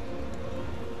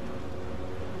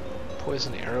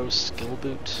 Poison arrow skill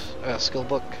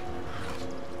book.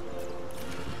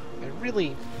 I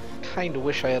really kind of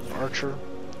wish I had an archer,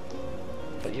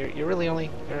 but you're really only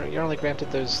you're only granted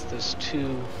those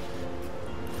two.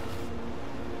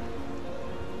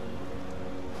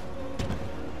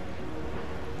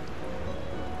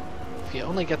 If you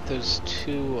only get those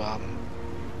two,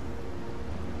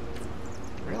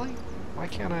 really? Why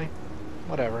can't I?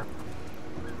 Whatever.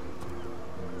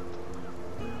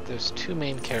 There's two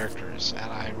main characters,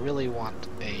 and I really want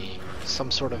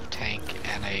some sort of tank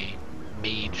and a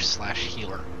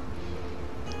mage/healer.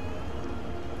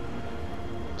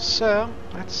 So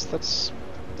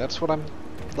that's what I'm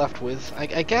left with.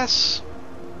 I guess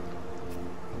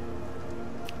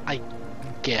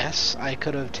I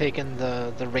could have taken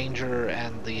the ranger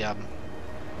and the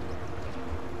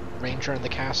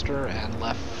caster and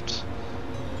left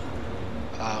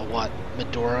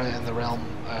Medora in the realm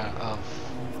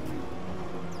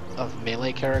of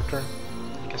melee character.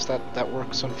 I guess that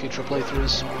works on future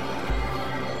playthroughs.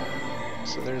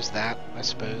 So there's that, I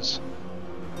suppose.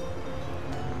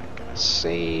 I'm gonna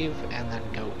save and then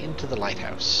go into the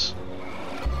lighthouse.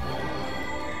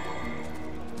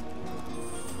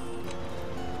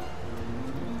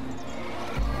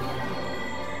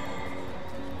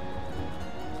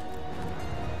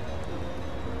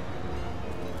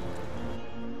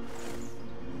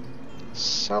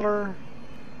 Cellar.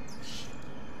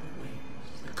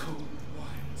 The cold wild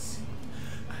sea,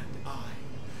 and I,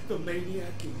 the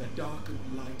maniac in the darkened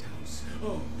lighthouse.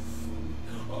 Oh,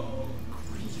 fool! Oh,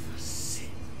 grievous sin!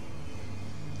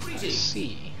 I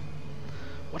see.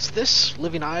 What's this?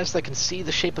 Living eyes that can see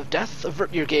the shape of death?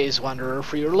 Avert your gaze, wanderer,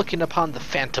 for you're looking upon the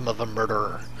phantom of a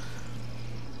murderer.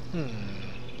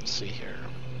 Let's see here.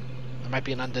 There might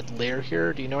be an undead lair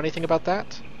here. Do you know anything about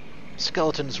that?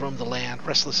 Skeletons roam the land,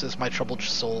 restless is my troubled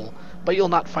soul, but you'll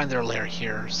not find their lair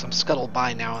here. Some scuttle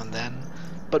by now and then,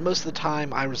 but most of the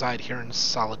time I reside here in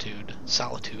solitude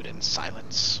and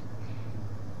silence.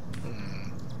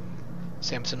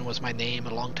 Samson was my name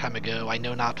a long time ago. I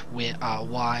know not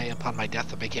why, upon my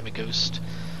death I became a ghost,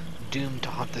 doomed to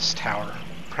haunt this tower.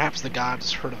 Perhaps the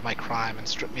gods heard of my crime and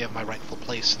stripped me of my rightful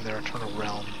place in their eternal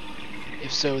realm.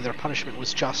 If so, their punishment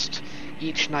was just.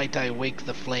 Each night I wake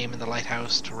the flame in the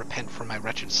lighthouse to repent for my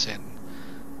wretched sin.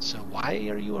 So why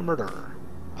are you a murderer?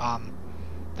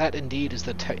 That indeed is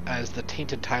the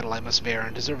tainted title I must bear,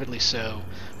 and deservedly so.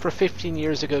 For 15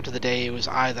 years ago to the day, it was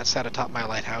I that sat atop my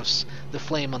lighthouse, the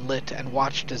flame unlit, and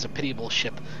watched as a pitiable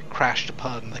ship crashed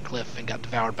upon the cliff and got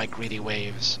devoured by greedy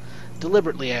waves.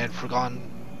 Deliberately I had forgone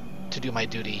to do my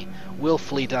duty.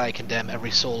 Willfully did I condemn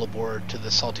every soul aboard to the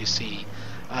salty sea.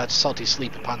 Salty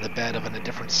sleep upon the bed of an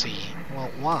indifferent sea.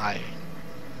 Well, why?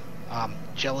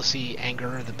 Jealousy,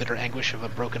 anger, the bitter anguish of a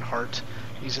broken heart.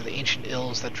 These are the ancient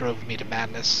ills that drove me to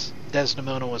madness.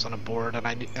 Desdemona was on board,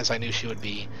 and as I knew she would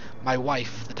be. My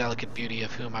wife, the delicate beauty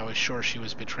of whom I was sure she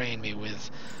was betraying me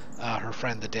with her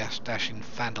friend, the dashing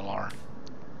Fandalar.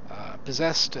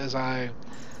 Possessed as I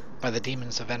by the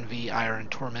demons of envy, ire,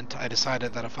 and torment, I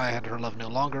decided that if I had her love no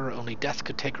longer, only death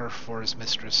could take her for his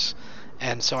mistress.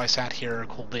 And so I sat here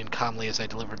coldly and calmly as I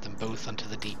delivered them both unto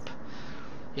the deep.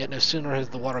 Yet no sooner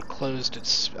had the water closed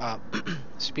its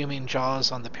spuming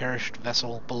jaws on the perished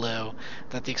vessel below,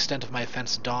 that the extent of my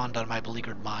offense dawned on my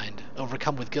beleaguered mind.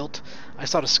 Overcome with guilt, I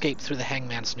sought escape through the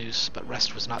hangman's noose, but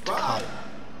rest was not to come.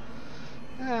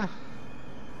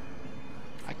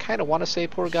 I kind of want to say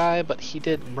poor guy, but he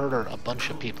did murder a bunch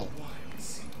of people.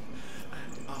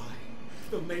 And I,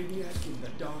 the maniac in the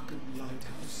darkened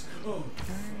lighthouse. Oh,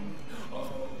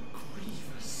 oh,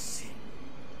 grievous sin.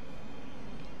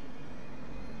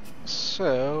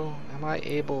 So, am I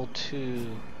able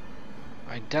to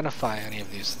identify any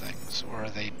of these things, or are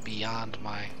they beyond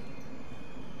my...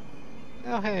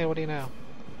 Oh, hey, what do you know?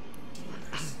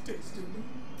 Destiny,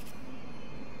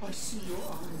 I see your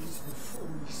eyes before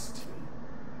me still.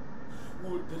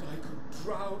 Would that I could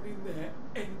drown in their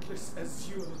endless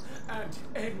azure and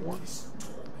endless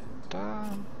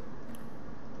torment.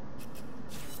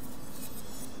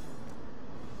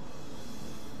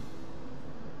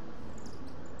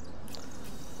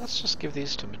 Let's just give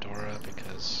these to Medora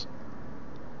because,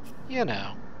 you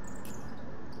know.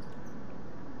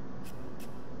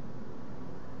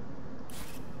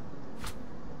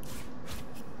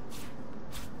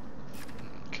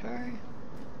 Okay.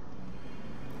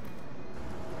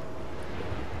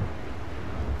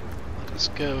 Let us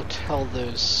go tell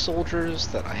those soldiers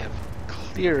that I have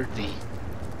cleared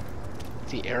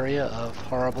the area of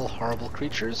horrible, horrible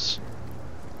creatures.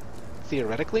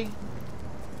 Theoretically.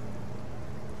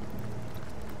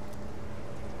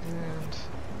 And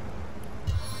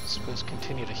I suppose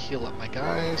continue to heal up my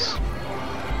guys.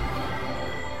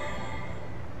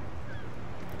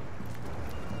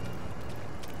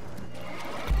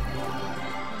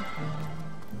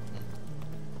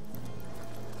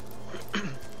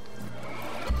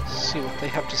 See what they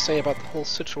have to say about the whole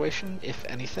situation, if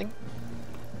anything.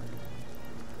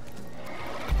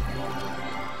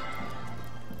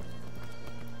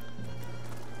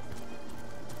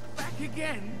 Back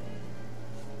again?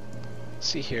 Let's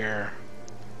see here.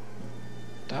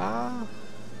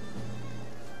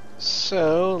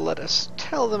 So, let us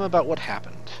tell them about what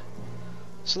happened.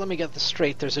 So let me get this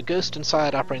straight. There's a ghost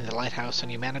inside operating the lighthouse,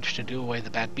 and you managed to do away the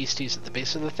bad beasties at the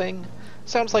base of the thing?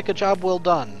 Sounds like a job well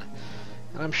done.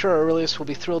 And I'm sure Aurelius will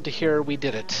be thrilled to hear we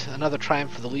did it. Another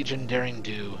triumph for the Legion daring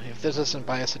do. If this doesn't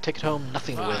buy us a ticket home,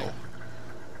 nothing will.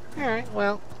 Alright,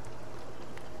 well.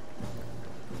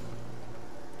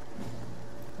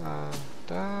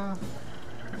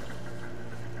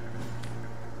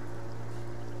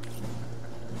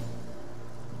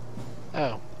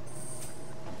 Oh.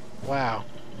 Wow.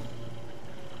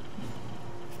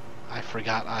 I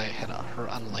forgot I had her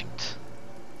unlinked.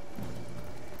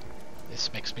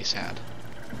 This makes me sad.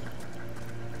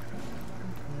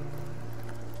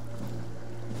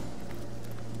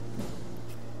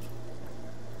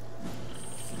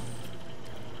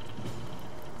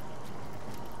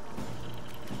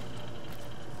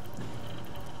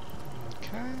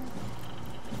 Okay.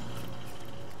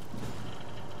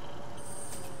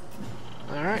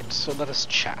 Alright, so let us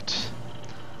chat.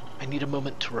 I need a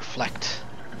moment to reflect.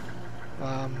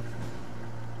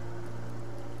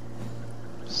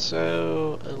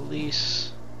 So,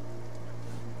 Elise...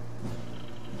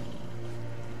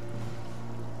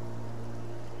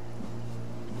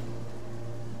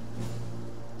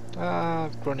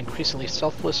 I've grown increasingly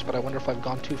selfless, but I wonder if I've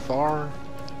gone too far.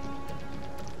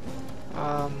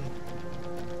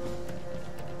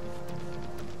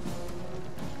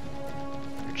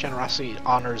 Your generosity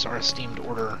honors our esteemed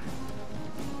order.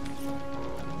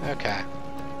 Okay.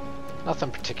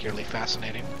 Nothing particularly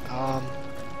fascinating.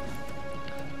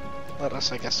 Let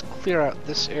us, I guess, clear out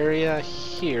this area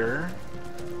here.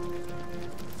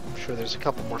 I'm sure there's a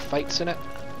couple more fights in it.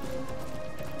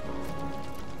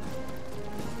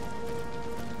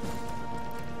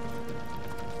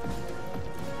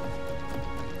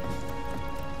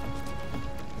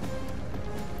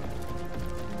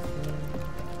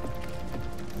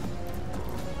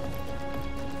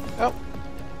 Oh!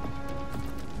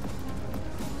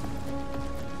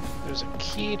 There's a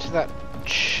key to that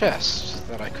chest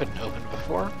that I couldn't open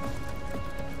before.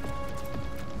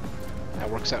 That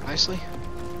works out nicely.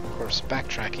 Of course,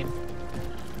 backtracking.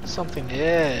 Something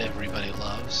everybody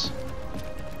loves.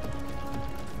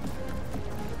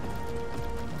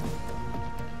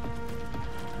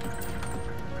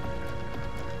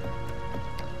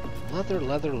 Leather,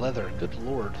 leather, leather. Good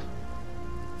lord.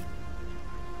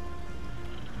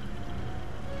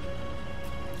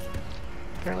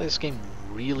 Apparently this game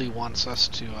really wants us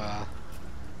to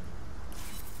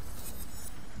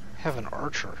have an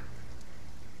archer.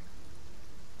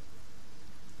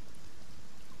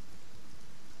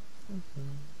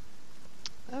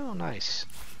 Oh, nice.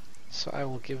 So I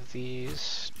will give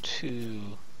these to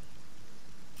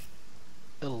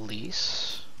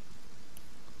Elise,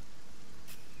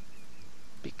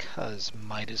 because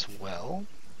might as well.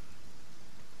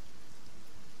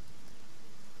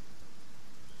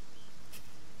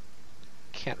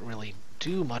 Can't really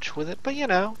do much with it, but you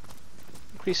know,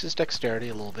 increases dexterity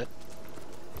a little bit.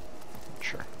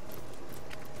 Sure.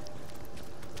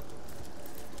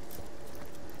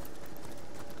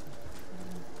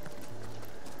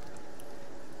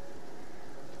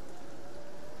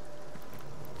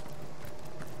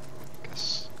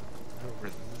 Guess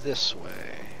over this way.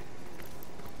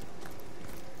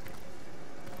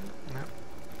 No.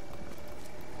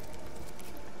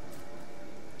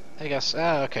 I guess,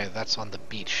 okay, that's on the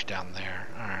beach down there.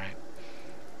 Alright.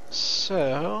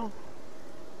 So...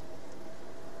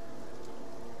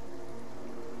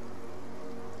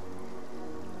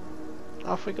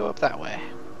 off we go up that way.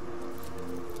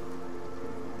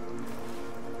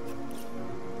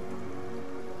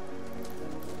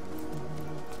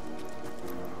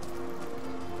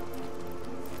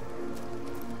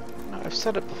 Now, I've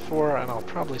said it before, and I'll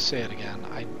probably say it again.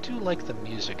 I do like the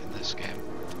music in this game.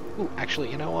 Ooh, actually,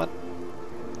 you know what?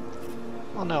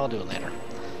 Well, no, I'll do it later.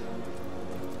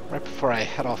 Right before I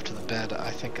head off to the bed,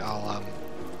 I think I'll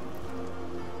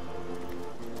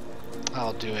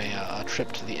I'll do a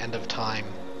trip to the end of time.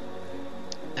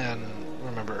 And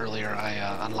remember earlier I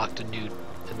unlocked a new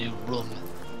room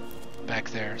back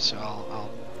there, so I'll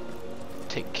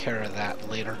take care of that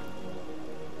later.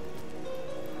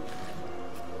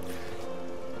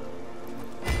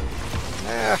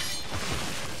 Ah.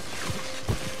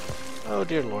 Oh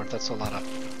dear lord, that's a lot of...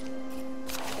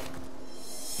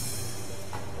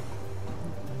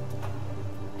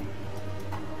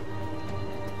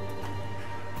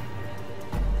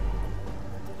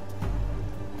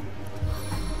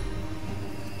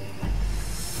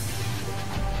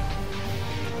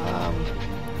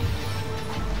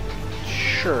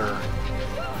 Sure.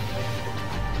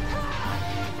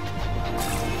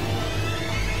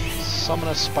 Summon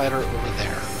a spider over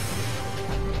there.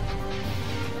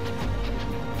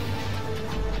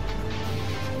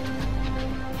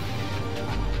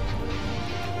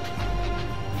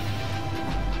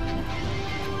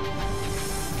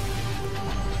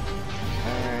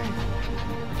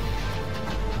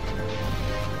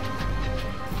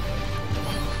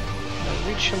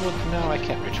 Reach him with... No, I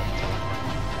can't reach him with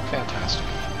teleport. Fantastic.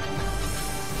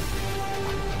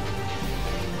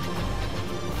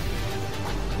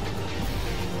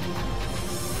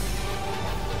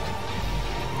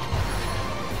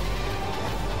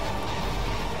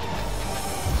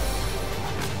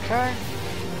 Okay.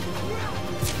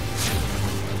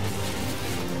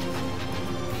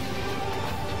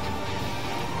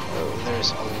 Oh,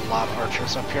 there's a lot of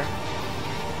archers up here.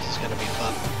 This is gonna be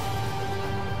fun.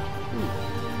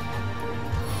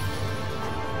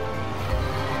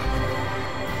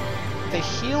 They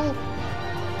heal?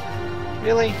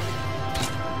 Really?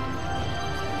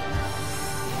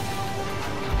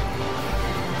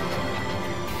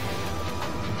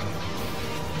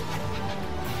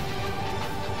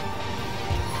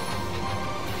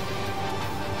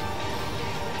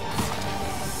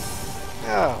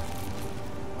 Oh.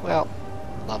 Well,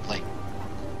 lovely.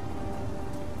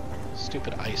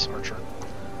 Stupid ice archer.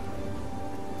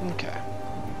 Okay.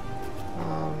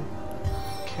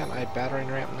 Can I battering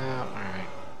ramp now? Alright.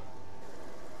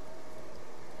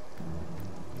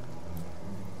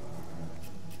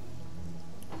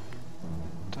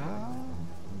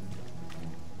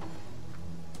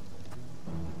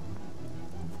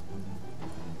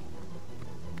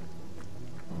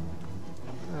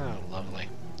 Oh, lovely.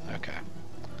 Okay.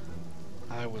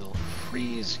 I will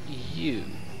freeze you.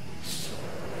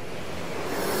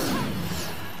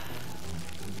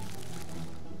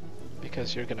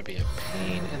 Because you're going to be a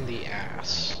pain in the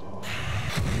ass.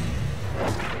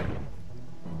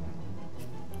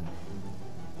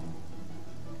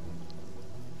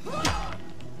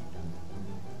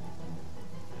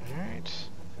 Alright,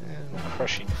 and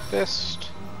crushing fist.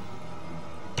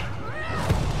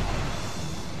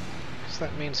 So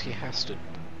that means he has to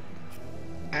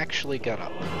actually get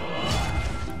up.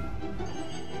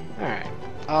 Alright,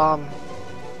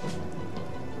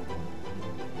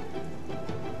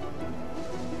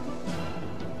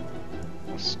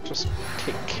 let's just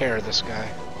take care of this guy.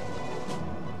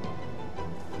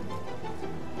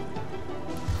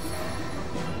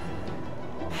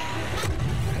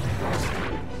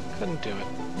 Couldn't do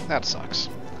it. That sucks.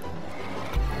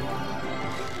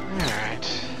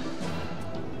 Alright.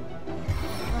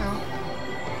 Well.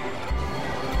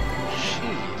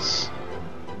 Jeez.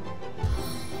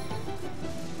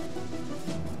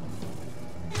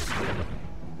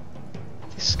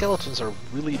 These skeletons are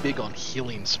really big on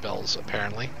healing spells,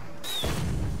 apparently.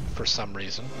 For some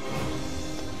reason.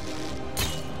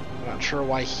 I'm not sure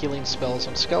why healing spells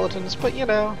on skeletons, but you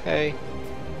know, hey.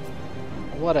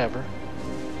 Whatever.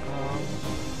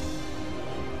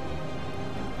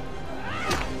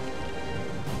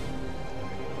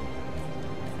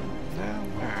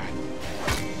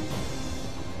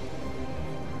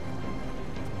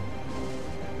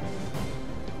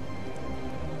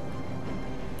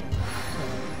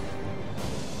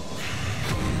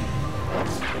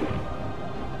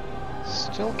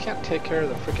 Still can't take care of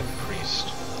the frickin' priest.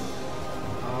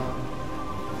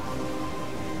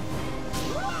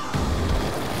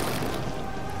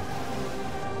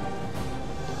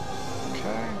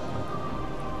 Okay.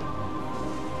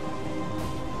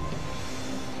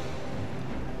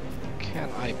 Can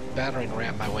I battering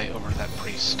ram my way over that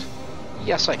priest?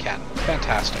 Yes, I can.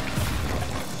 Fantastic.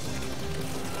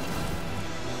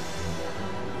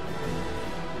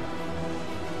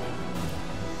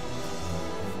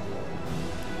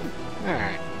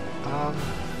 Alright,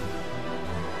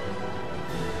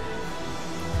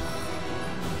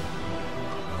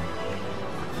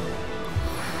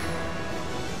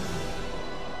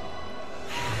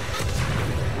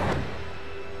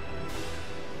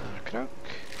 okey-doke.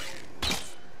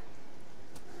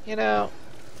 You know,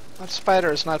 that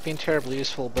spider is not being terribly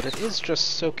useful, but it is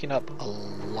just soaking up a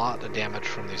lot of damage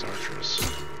from these archers,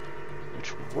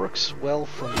 which works well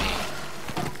for me.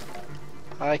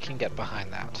 I can get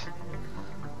behind that.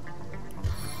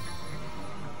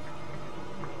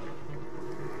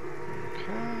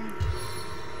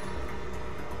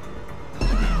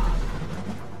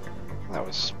 That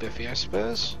was spiffy, I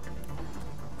suppose.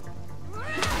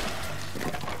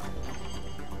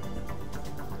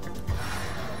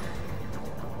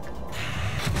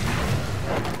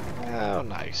 Oh,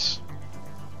 nice.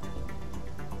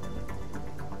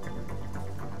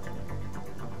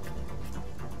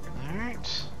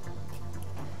 Alright.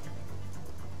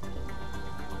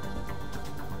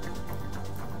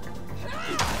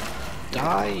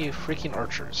 Die, you freaking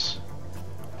archers.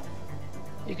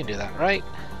 You can do that, right?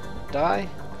 Die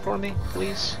for me,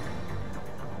 please?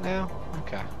 No?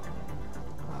 Okay.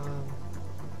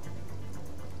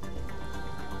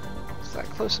 Is that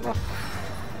close enough?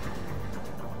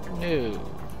 No.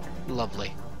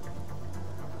 Lovely.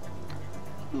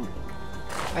 Ooh.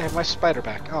 I have my spider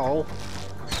back. Oh.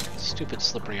 Stupid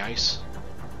slippery ice.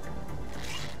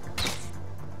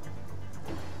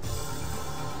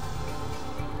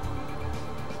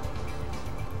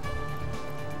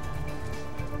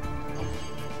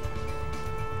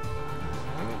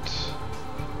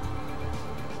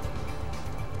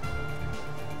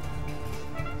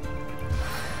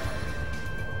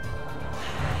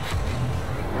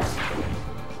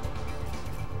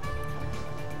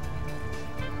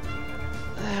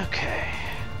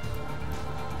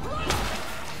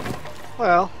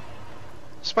 Well,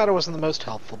 spider wasn't the most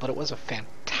helpful, but it was a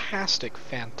fantastic,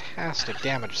 fantastic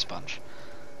damage sponge.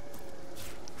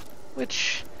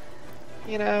 Which,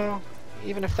 you know,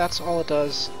 even if that's all it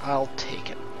does, I'll take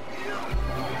it.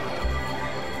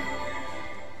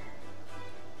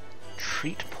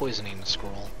 Treat poisoning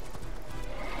scroll.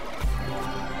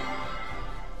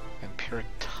 Vampiric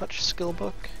touch skill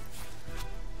book.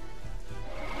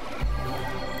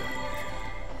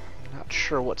 I'm not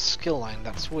sure what skill line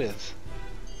that's with.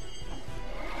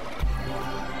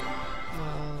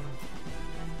 I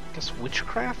guess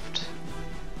witchcraft?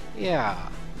 Yeah,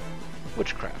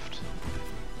 witchcraft.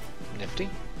 Nifty.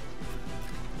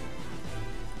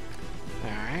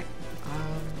 Alright. I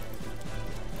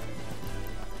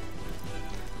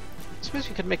suppose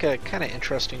you could make a kind of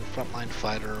interesting frontline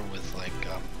fighter with, like,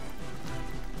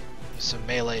 some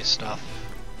melee stuff,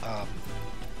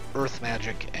 earth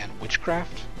magic, and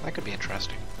witchcraft. That could be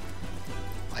interesting.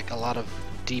 Like a lot of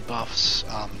debuffs,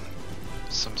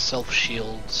 some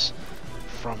self-shields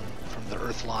from the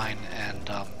earth line, and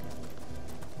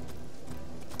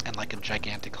like a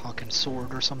gigantic honkin'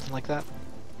 sword or something like that.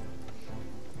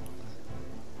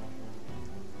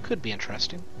 Could be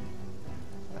interesting.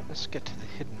 Let's get to the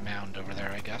hidden mound over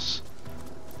there, I guess.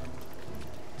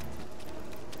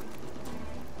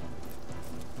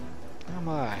 Oh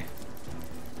my.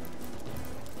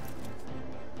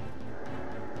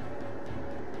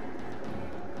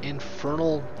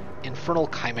 Infernal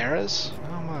chimeras?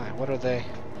 Oh my, what are they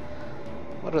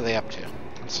up to?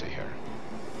 Let's see here.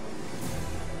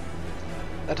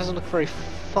 That doesn't look very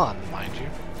fun, mind you.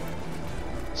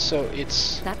 So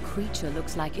it's... That creature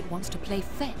looks like it wants to play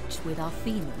fetch with our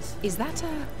femurs. Is that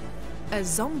a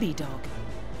zombie dog?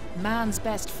 Man's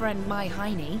best friend, my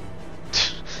hiney.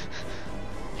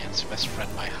 Man's best friend,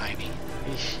 my hiney.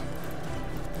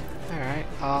 Alright,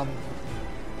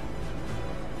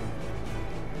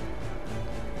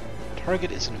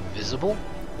 target is invisible.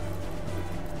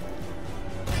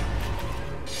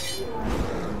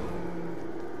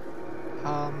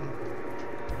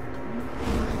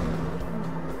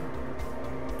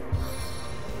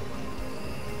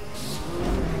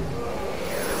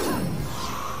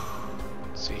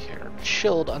 Let's see here.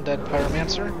 Chilled Undead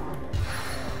Pyromancer.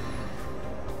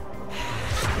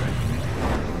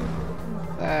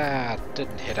 That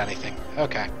didn't hit anything.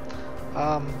 Okay.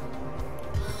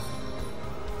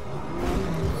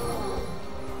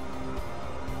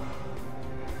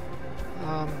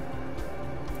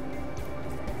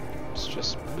 Let's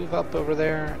just move up over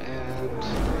there and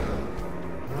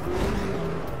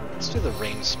let's do the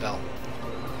rain spell.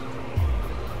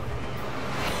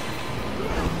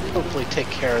 Hopefully take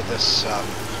care of this,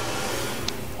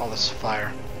 all this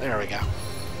fire. There we go.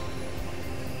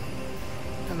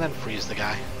 And then freeze the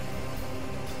guy.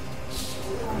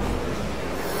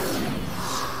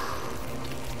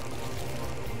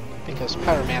 Because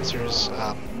pyromancers,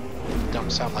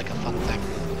 don't sound like a fun thing.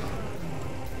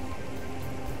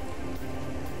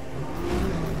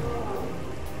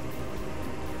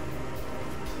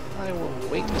 I will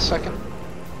wait a second.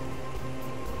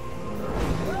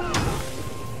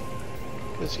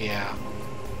 Because, yeah.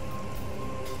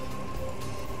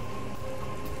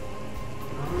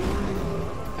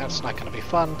 That's not going to be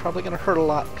fun. Probably going to hurt a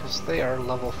lot because they are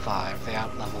level 5. They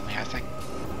out-level me, I think.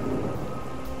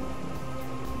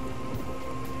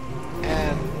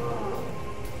 And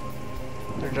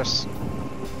they're just...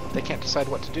 they can't decide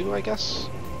what to do, I guess?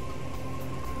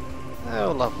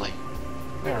 Oh, lovely.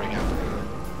 There we go.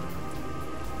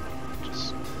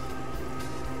 Just...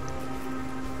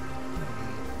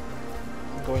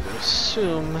 I'm going to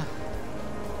assume...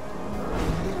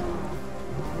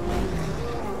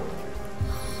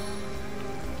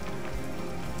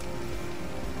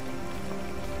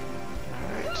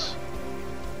 Alright.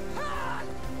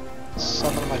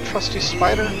 Summon my trusty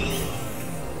spider.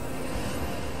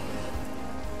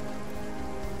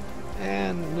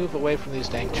 And move away from these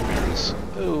dang chimeras.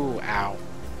 Ooh, ow.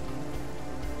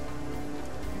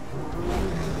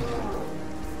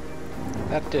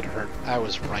 That did hurt. I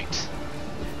was right.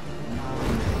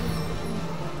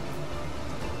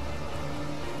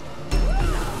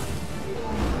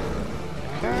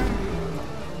 Okay.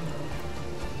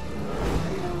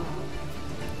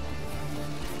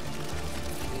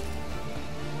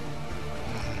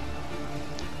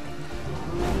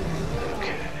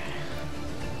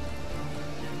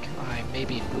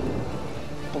 Maybe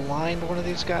blind one of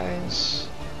these guys?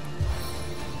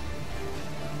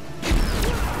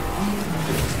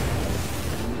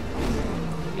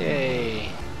 Yay.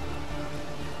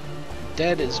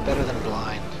 Dead is better than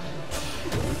blind.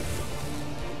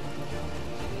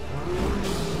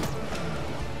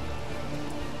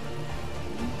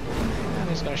 And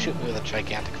he's gonna shoot me with a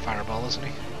gigantic fireball, isn't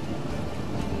he?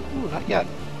 Ooh, not yet.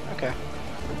 Okay.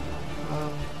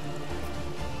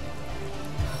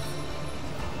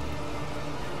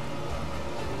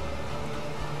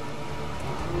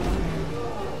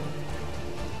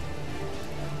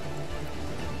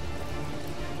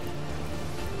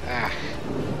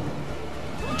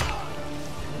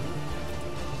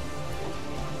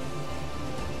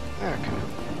 Okay,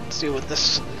 let's see what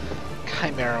this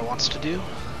Chimera wants to do.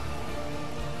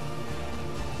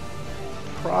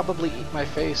 Probably eat my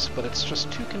face, but it's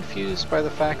just too confused by the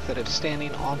fact that it's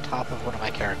standing on top of one of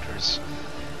my characters.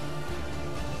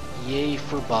 Yay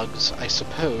for bugs, I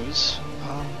suppose.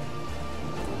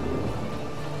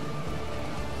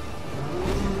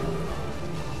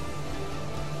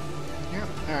 Yeah,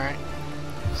 alright.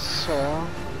 So...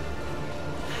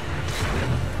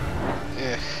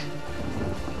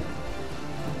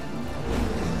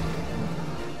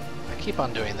 keep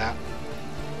on doing that.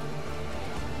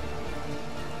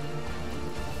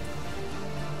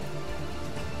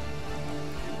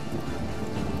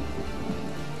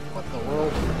 What in the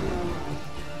world?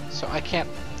 So I can't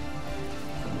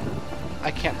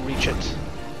reach it,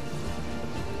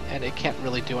 and it can't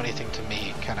really do anything to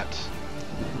me, can it?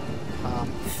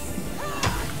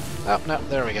 Oh no,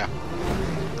 there we go.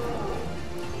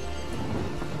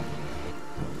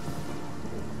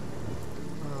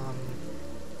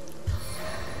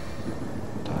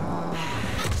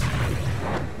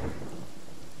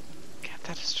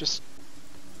 Just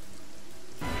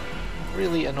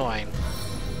really annoying.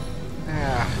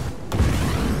 Ah.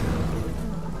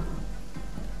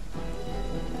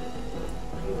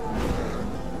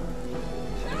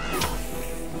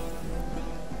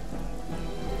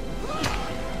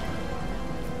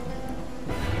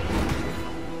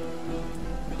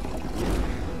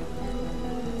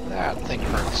 That thing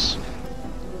hurts.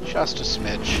 Just a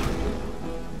smidge.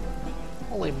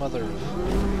 Holy mother of...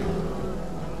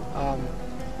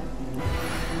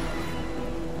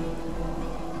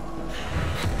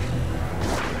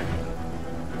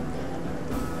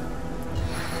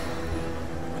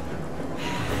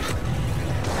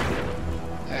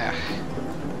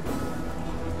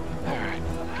 Alright.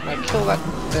 Can I kill that?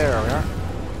 There we are.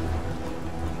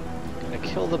 Gonna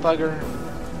kill the bugger,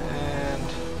 and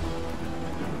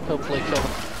hopefully kill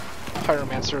the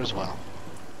pyromancer as well.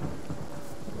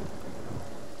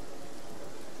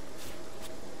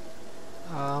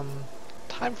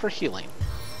 Time for healing.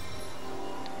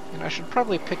 And I should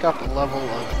probably pick up a level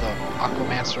of the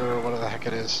Aquamancer, or whatever the heck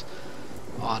it is,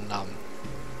 on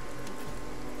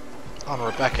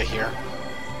Rebecca here.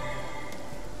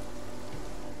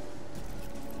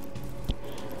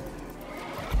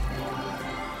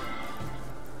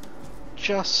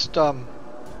 Just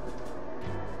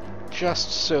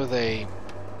so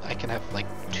I can have like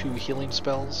 2 healing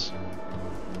spells.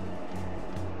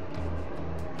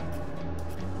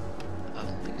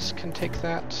 Elise can take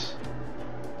that.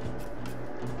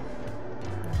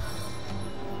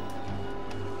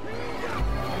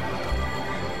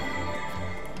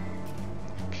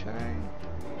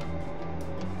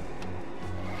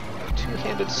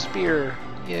 two-handed spear.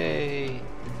 Yay.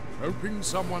 Hoping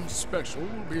someone special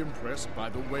will be impressed by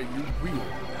the way you wield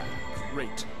that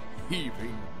great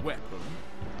heaving weapon.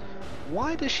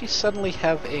 Why does she suddenly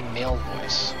have a male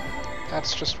voice?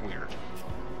 That's just weird.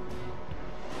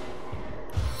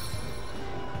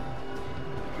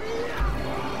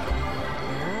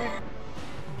 Alright.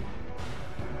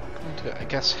 Going to, I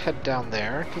guess, head down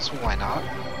there, because why not?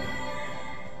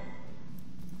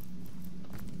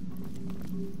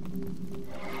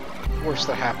 Worst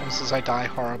that happens is I die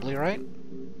horribly, right?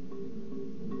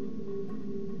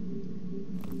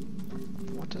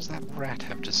 What does that rat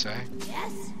have to say?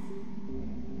 Yes?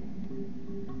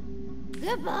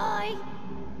 Goodbye!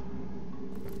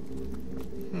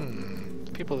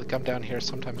 The people that come down here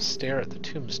sometimes stare at the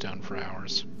tombstone for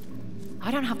hours. I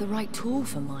don't have the right tool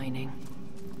for mining.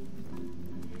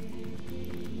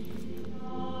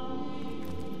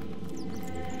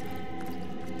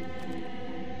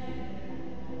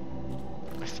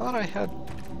 I thought I had...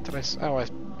 Did I... Oh, I...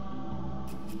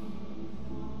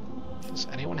 Does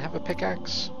anyone have a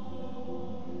pickaxe?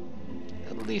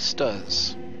 At least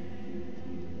does.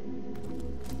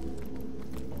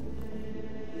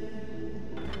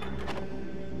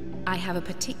 I have a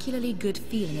particularly good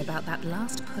feeling about that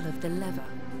last pull of the lever.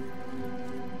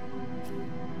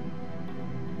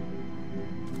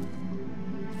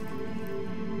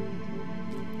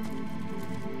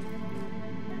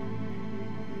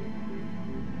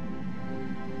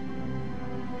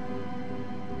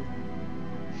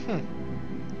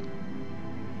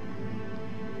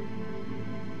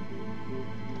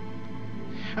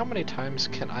 How many times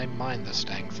can I mine this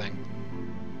dang thing?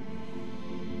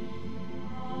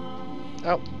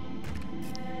 Oh.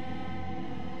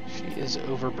 She is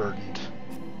overburdened.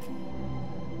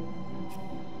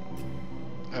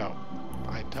 Oh.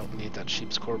 I don't need that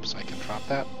sheep's corpse. I can drop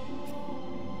that.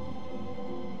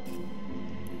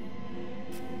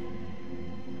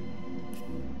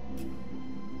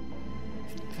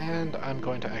 And I'm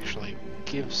going to actually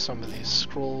give some of these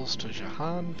scrolls to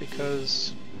Jahan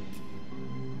because,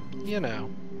 you know,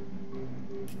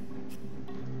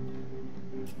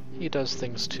 he does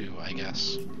things too, I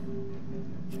guess.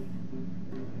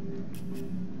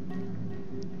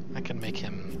 I can make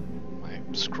him my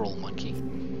scroll monkey.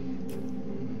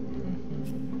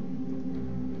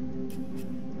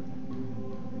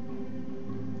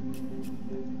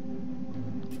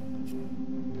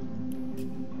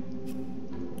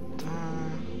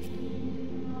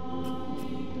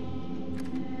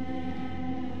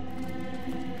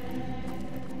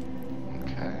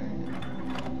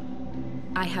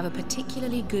 I have a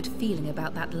particularly good feeling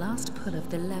about that last pull of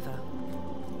the lever.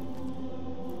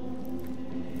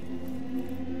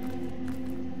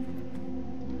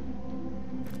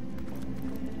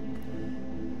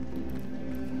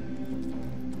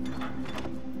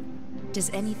 Does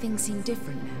anything seem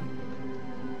different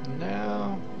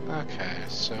now? No? Okay,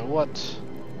 so what...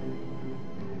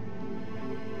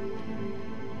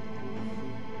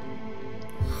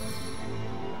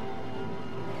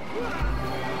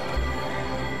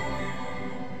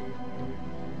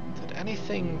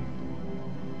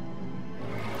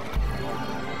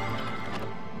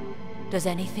 Does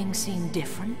anything seem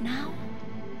different now?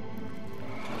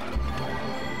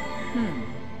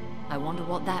 I wonder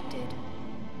what that did.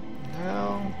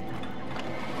 No.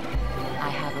 I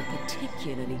have a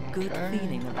particularly good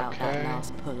feeling about that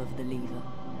last pull of the lever.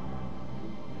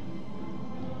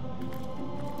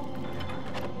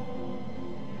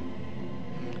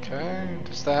 Okay,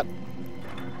 does that...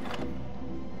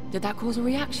 Did that cause a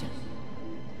reaction?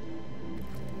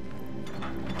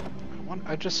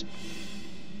 I just...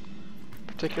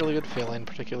 Particularly good feeling,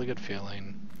 particularly good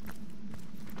feeling.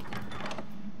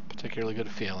 Particularly good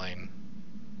feeling.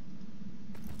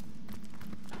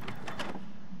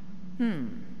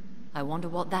 I wonder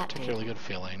what that Particularly did. good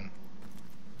feeling.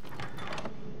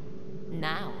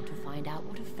 Now to find out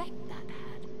what effect that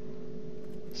had.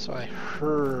 So I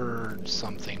heard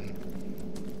something.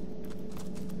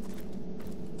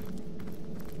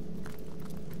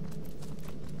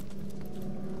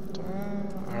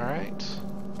 Alright.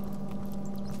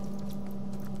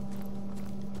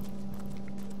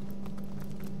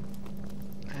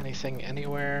 Anything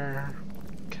anywhere?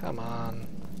 Come on.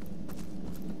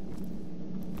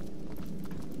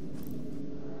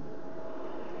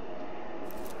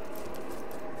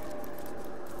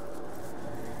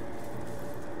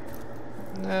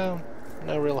 No,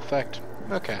 no real effect.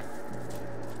 Okay.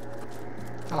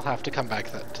 I'll have to come back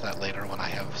to that later when I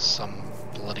have some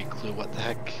bloody clue what the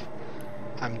heck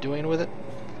I'm doing with it.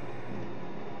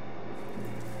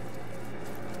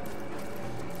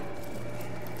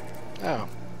 Oh.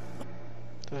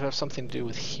 Does it have something to do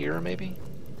with here, maybe?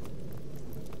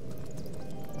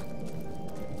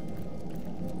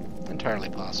 Entirely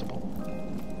possible.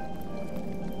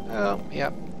 Oh,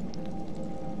 yep.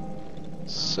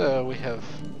 So we have...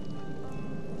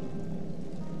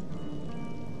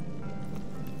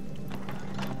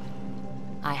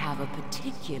 I have a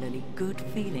particularly good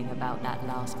feeling about that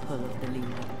last pull of the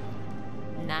lever.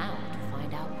 Now to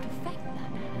find out what effect that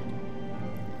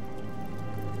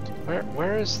had.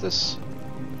 Where is this?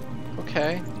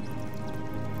 Okay.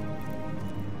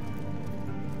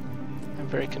 I'm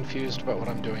very confused about what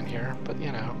I'm doing here, but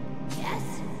you know.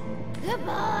 Yes.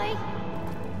 Goodbye.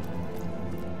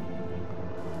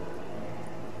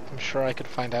 I'm sure I could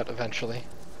find out eventually.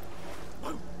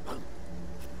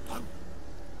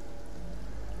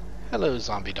 Hello,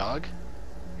 zombie dog.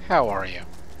 How are you?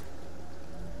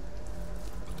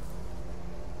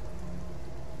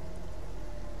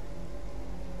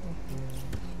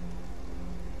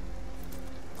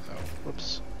 Oh,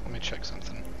 whoops. Let me check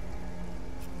something.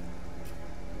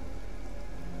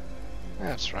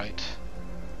 That's right.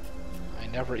 I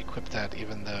never equipped that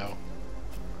even though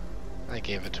I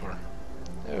gave it to her.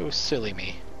 Oh, silly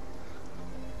me.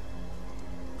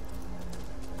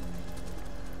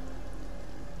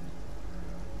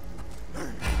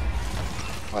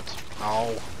 What?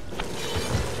 Oh.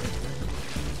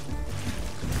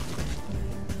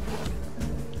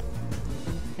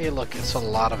 Hey, look, it's a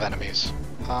lot of enemies.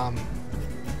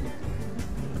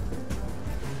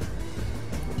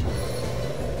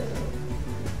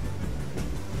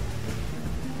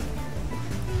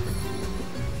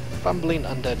 Fumbling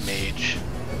undead mage.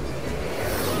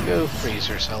 Go freeze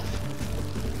yourself.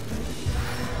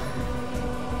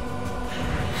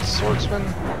 Swordsman.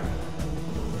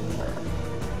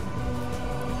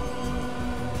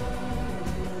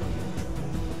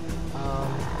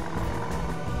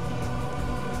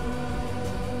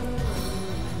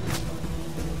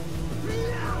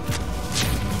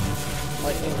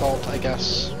 Lightning bolt, I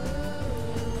guess.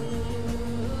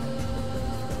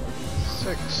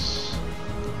 6.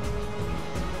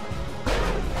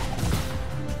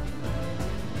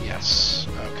 Yes.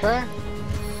 Okay.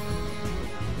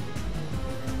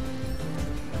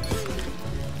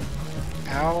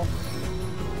 Ow.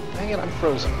 Dang it, I'm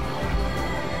frozen.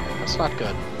 That's not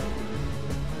good.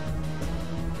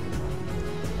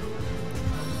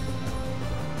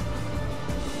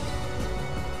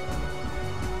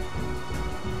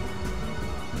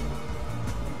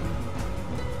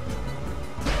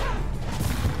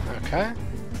 Okay.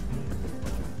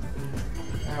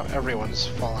 Now everyone's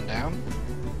fallen down.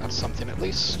 That's something at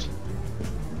least.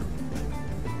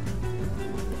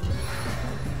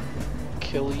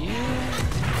 Kill you.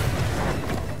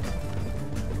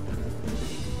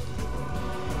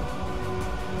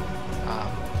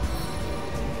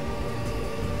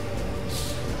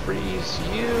 Freeze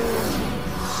you.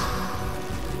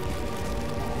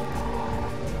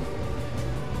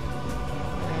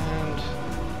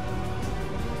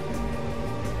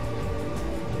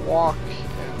 Walk.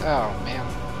 Oh, man.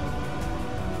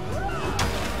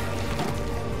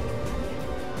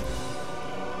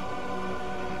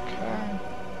 Okay.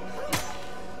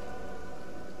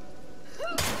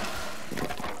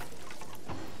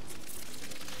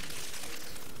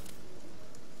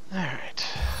 Alright.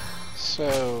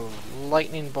 So,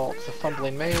 lightning bolt the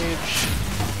fumbling mage.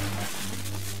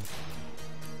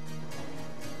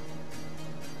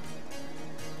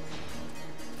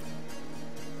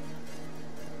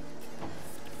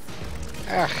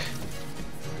 Ugh.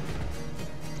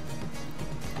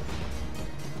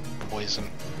 Poison.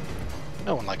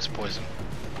 No one likes poison.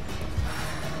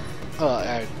 Well,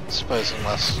 I suppose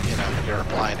unless, you know, you're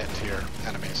applying it to your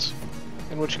enemies.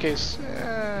 In which case,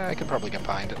 I could probably get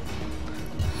behind it.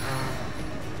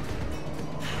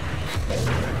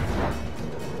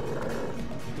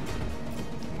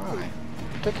 My.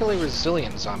 Particularly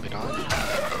resilient zombie dog.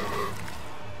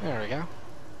 There we go.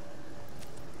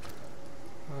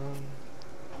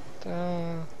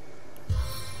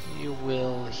 You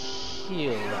will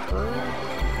heal her.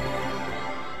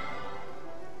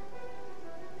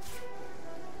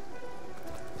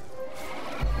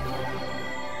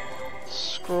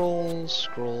 Scrolls,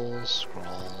 scrolls,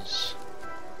 scrolls.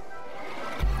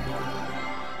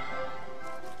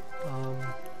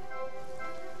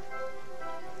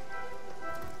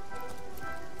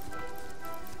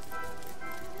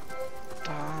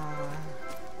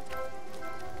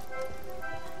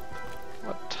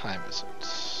 What time is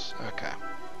it? Okay.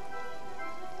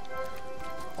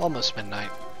 Almost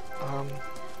midnight.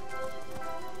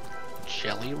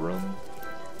 Jelly room?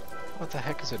 What the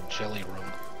heck is a jelly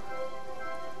room?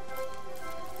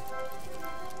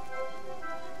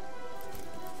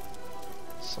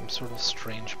 Some sort of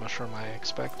strange mushroom, I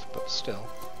expect, but still.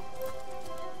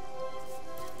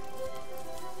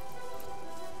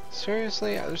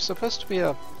 Seriously? There's supposed to be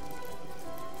a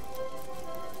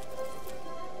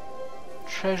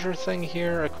treasure thing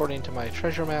here, according to my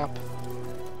treasure map,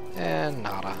 and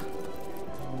nada.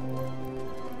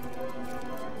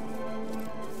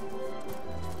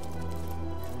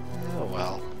 Oh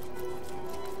well.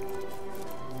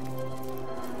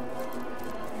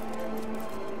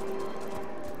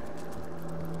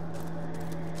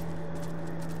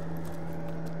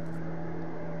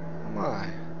 Oh my.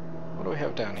 What do we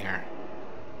have down here?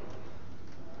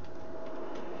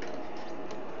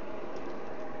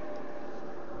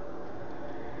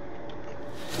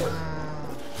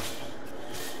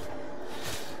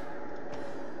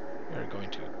 We're going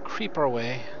to creep our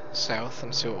way south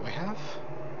and see what we have.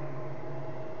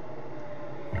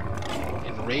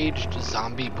 Enraged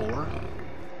zombie boar.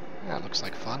 That looks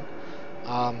like fun.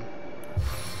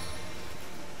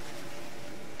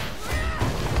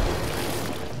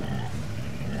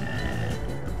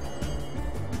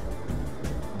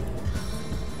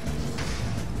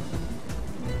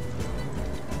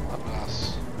 What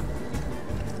else?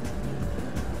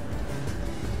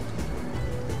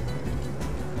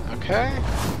 Okay.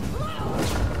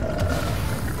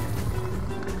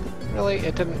 Really?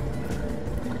 It didn't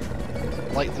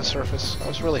light the surface? I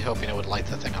was really hoping it would light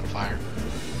the thing on fire.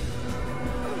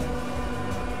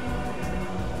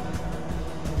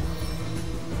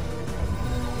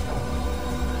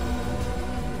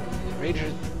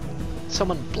 Ranger,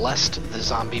 someone blessed the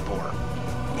zombie boar.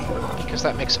 Because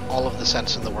that makes all of the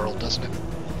sense in the world, doesn't it?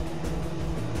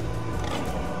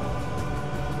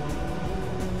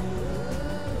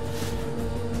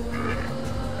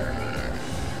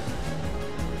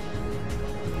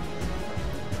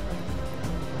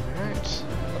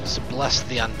 Bless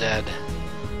the undead.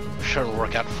 I'm sure it'll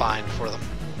work out fine for them.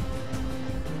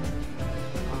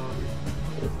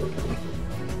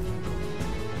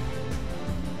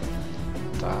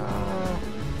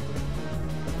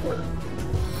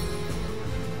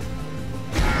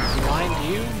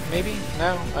 Blind you? Maybe?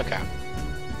 No? Okay.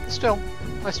 Still,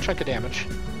 nice chunk of damage.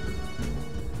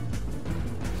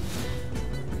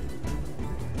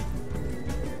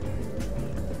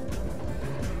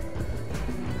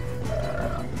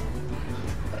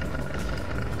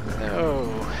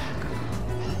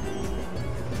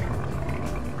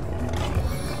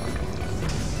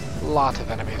 Lot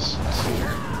of enemies.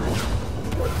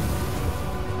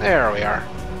 There we are.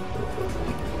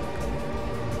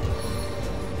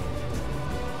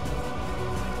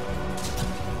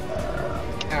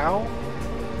 Ow.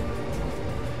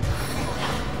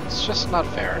 It's just not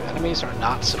fair. Enemies are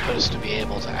not supposed to be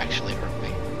able to actually hurt me.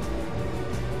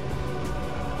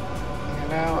 You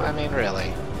know, I mean,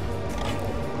 really.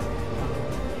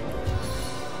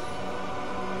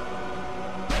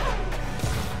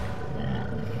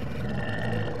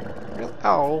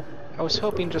 Oh, I was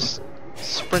hoping just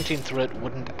sprinting through it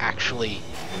wouldn't actually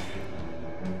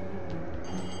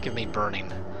give me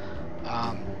burning.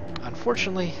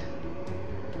 Unfortunately,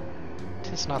 it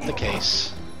is not the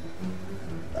case.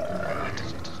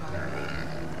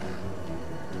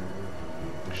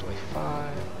 Actually,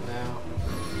 5 now.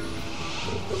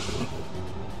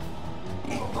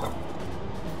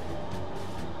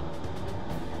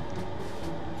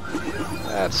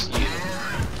 That's you.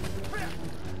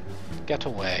 Get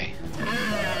away.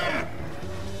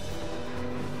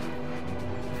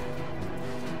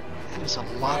 There's a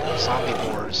lot of zombie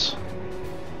boars.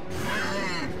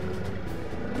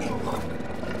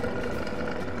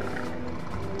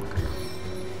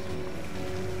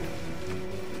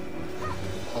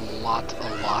 A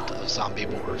lot of zombie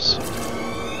boars.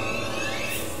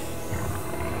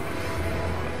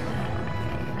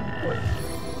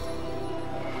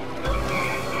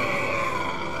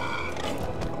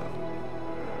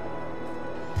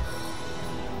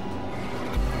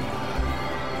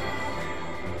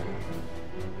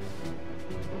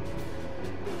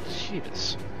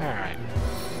 Jeebus. Alright.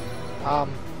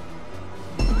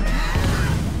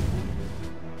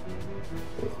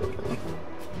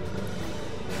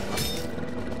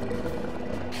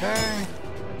 Okay.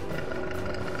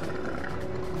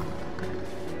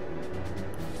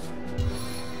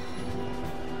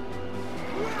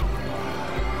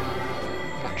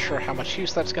 Not sure how much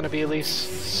use that's going to be, at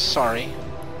least. Sorry.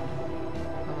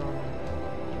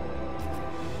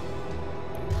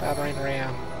 Battering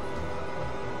ram.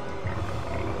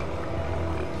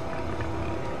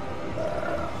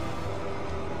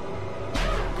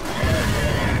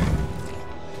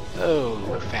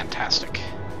 Oh, fantastic.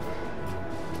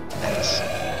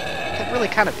 That really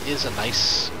kind of is a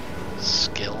nice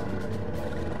skill.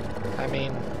 I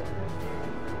mean...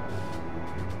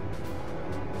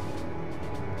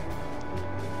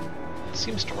 it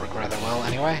seems to work rather well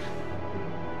anyway.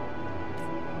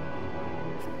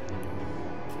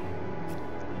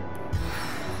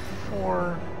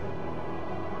 Four...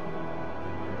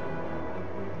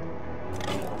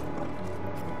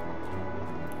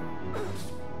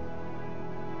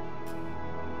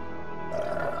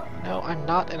 No, I'm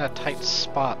not in a tight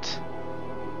spot.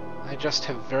 I just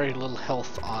have very little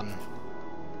health on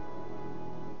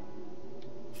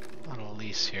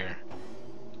Elise here.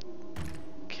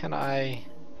 Can I...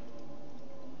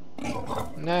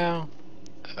 No.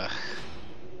 Ugh.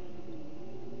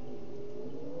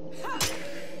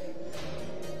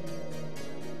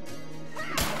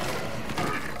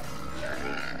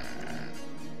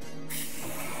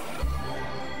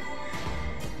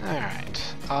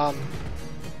 Alright,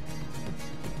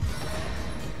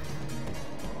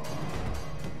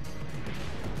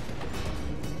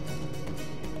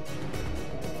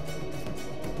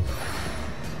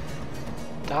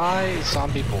 die,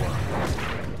 zombie boar.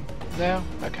 No?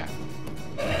 Okay.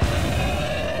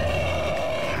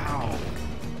 Ow.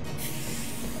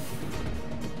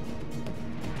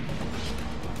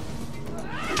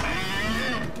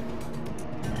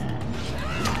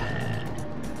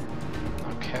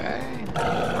 Okay.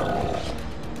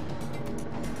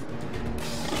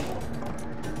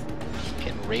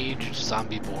 Enraged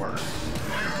zombie boar.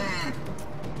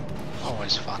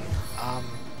 Always fun.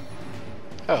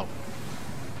 Oh.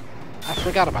 I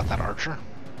forgot about that archer.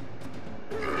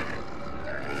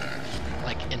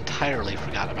 Like, entirely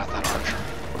forgot about that archer.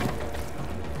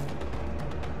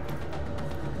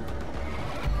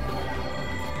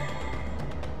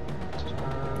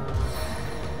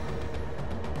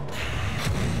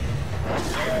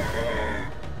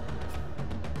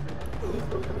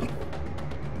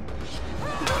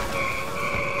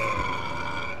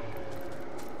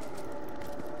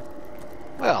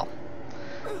 Well,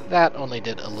 that only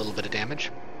did a little bit of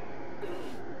damage.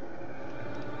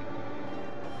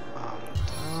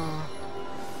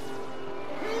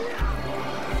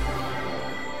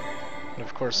 And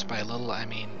of course, by little, I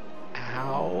mean,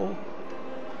 ow.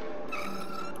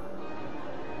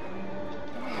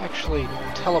 Actually,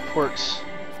 teleports.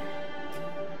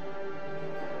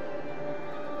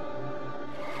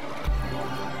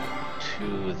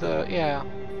 To the, yeah,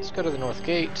 let's go to the north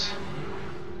gate.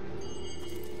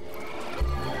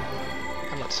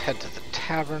 And let's head to the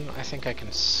tavern. I think I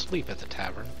can sleep at the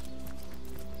tavern.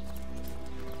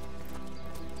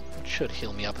 It should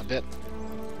heal me up a bit.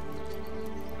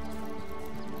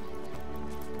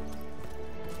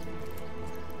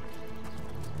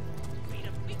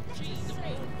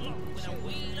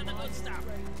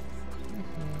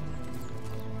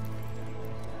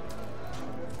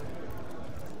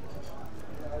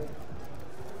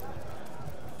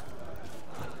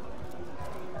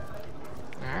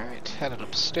 Alright, headed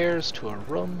upstairs to a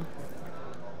room.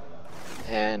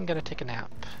 And gonna take a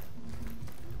nap.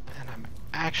 And I'm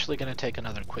actually gonna take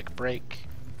another quick break.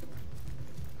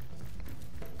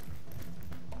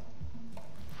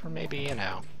 For maybe, you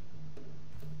know,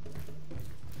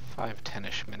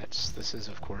 5-10-ish minutes. This is,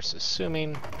 of course,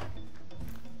 assuming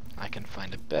I can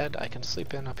find a bed I can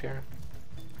sleep in up here.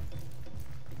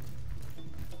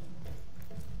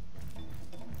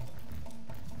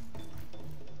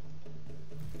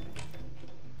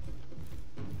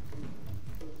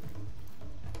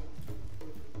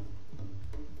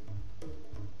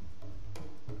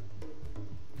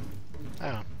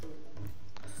 Oh.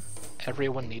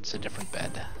 Everyone needs a different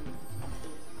bed.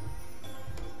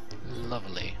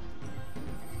 Lovely.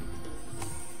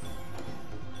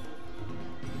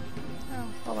 Oh,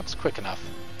 well, that's quick enough.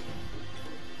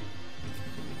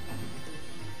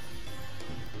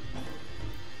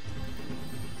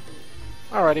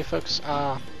 Alrighty, folks.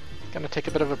 Gonna take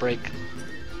a bit of a break.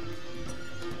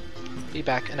 Be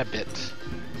back in a bit.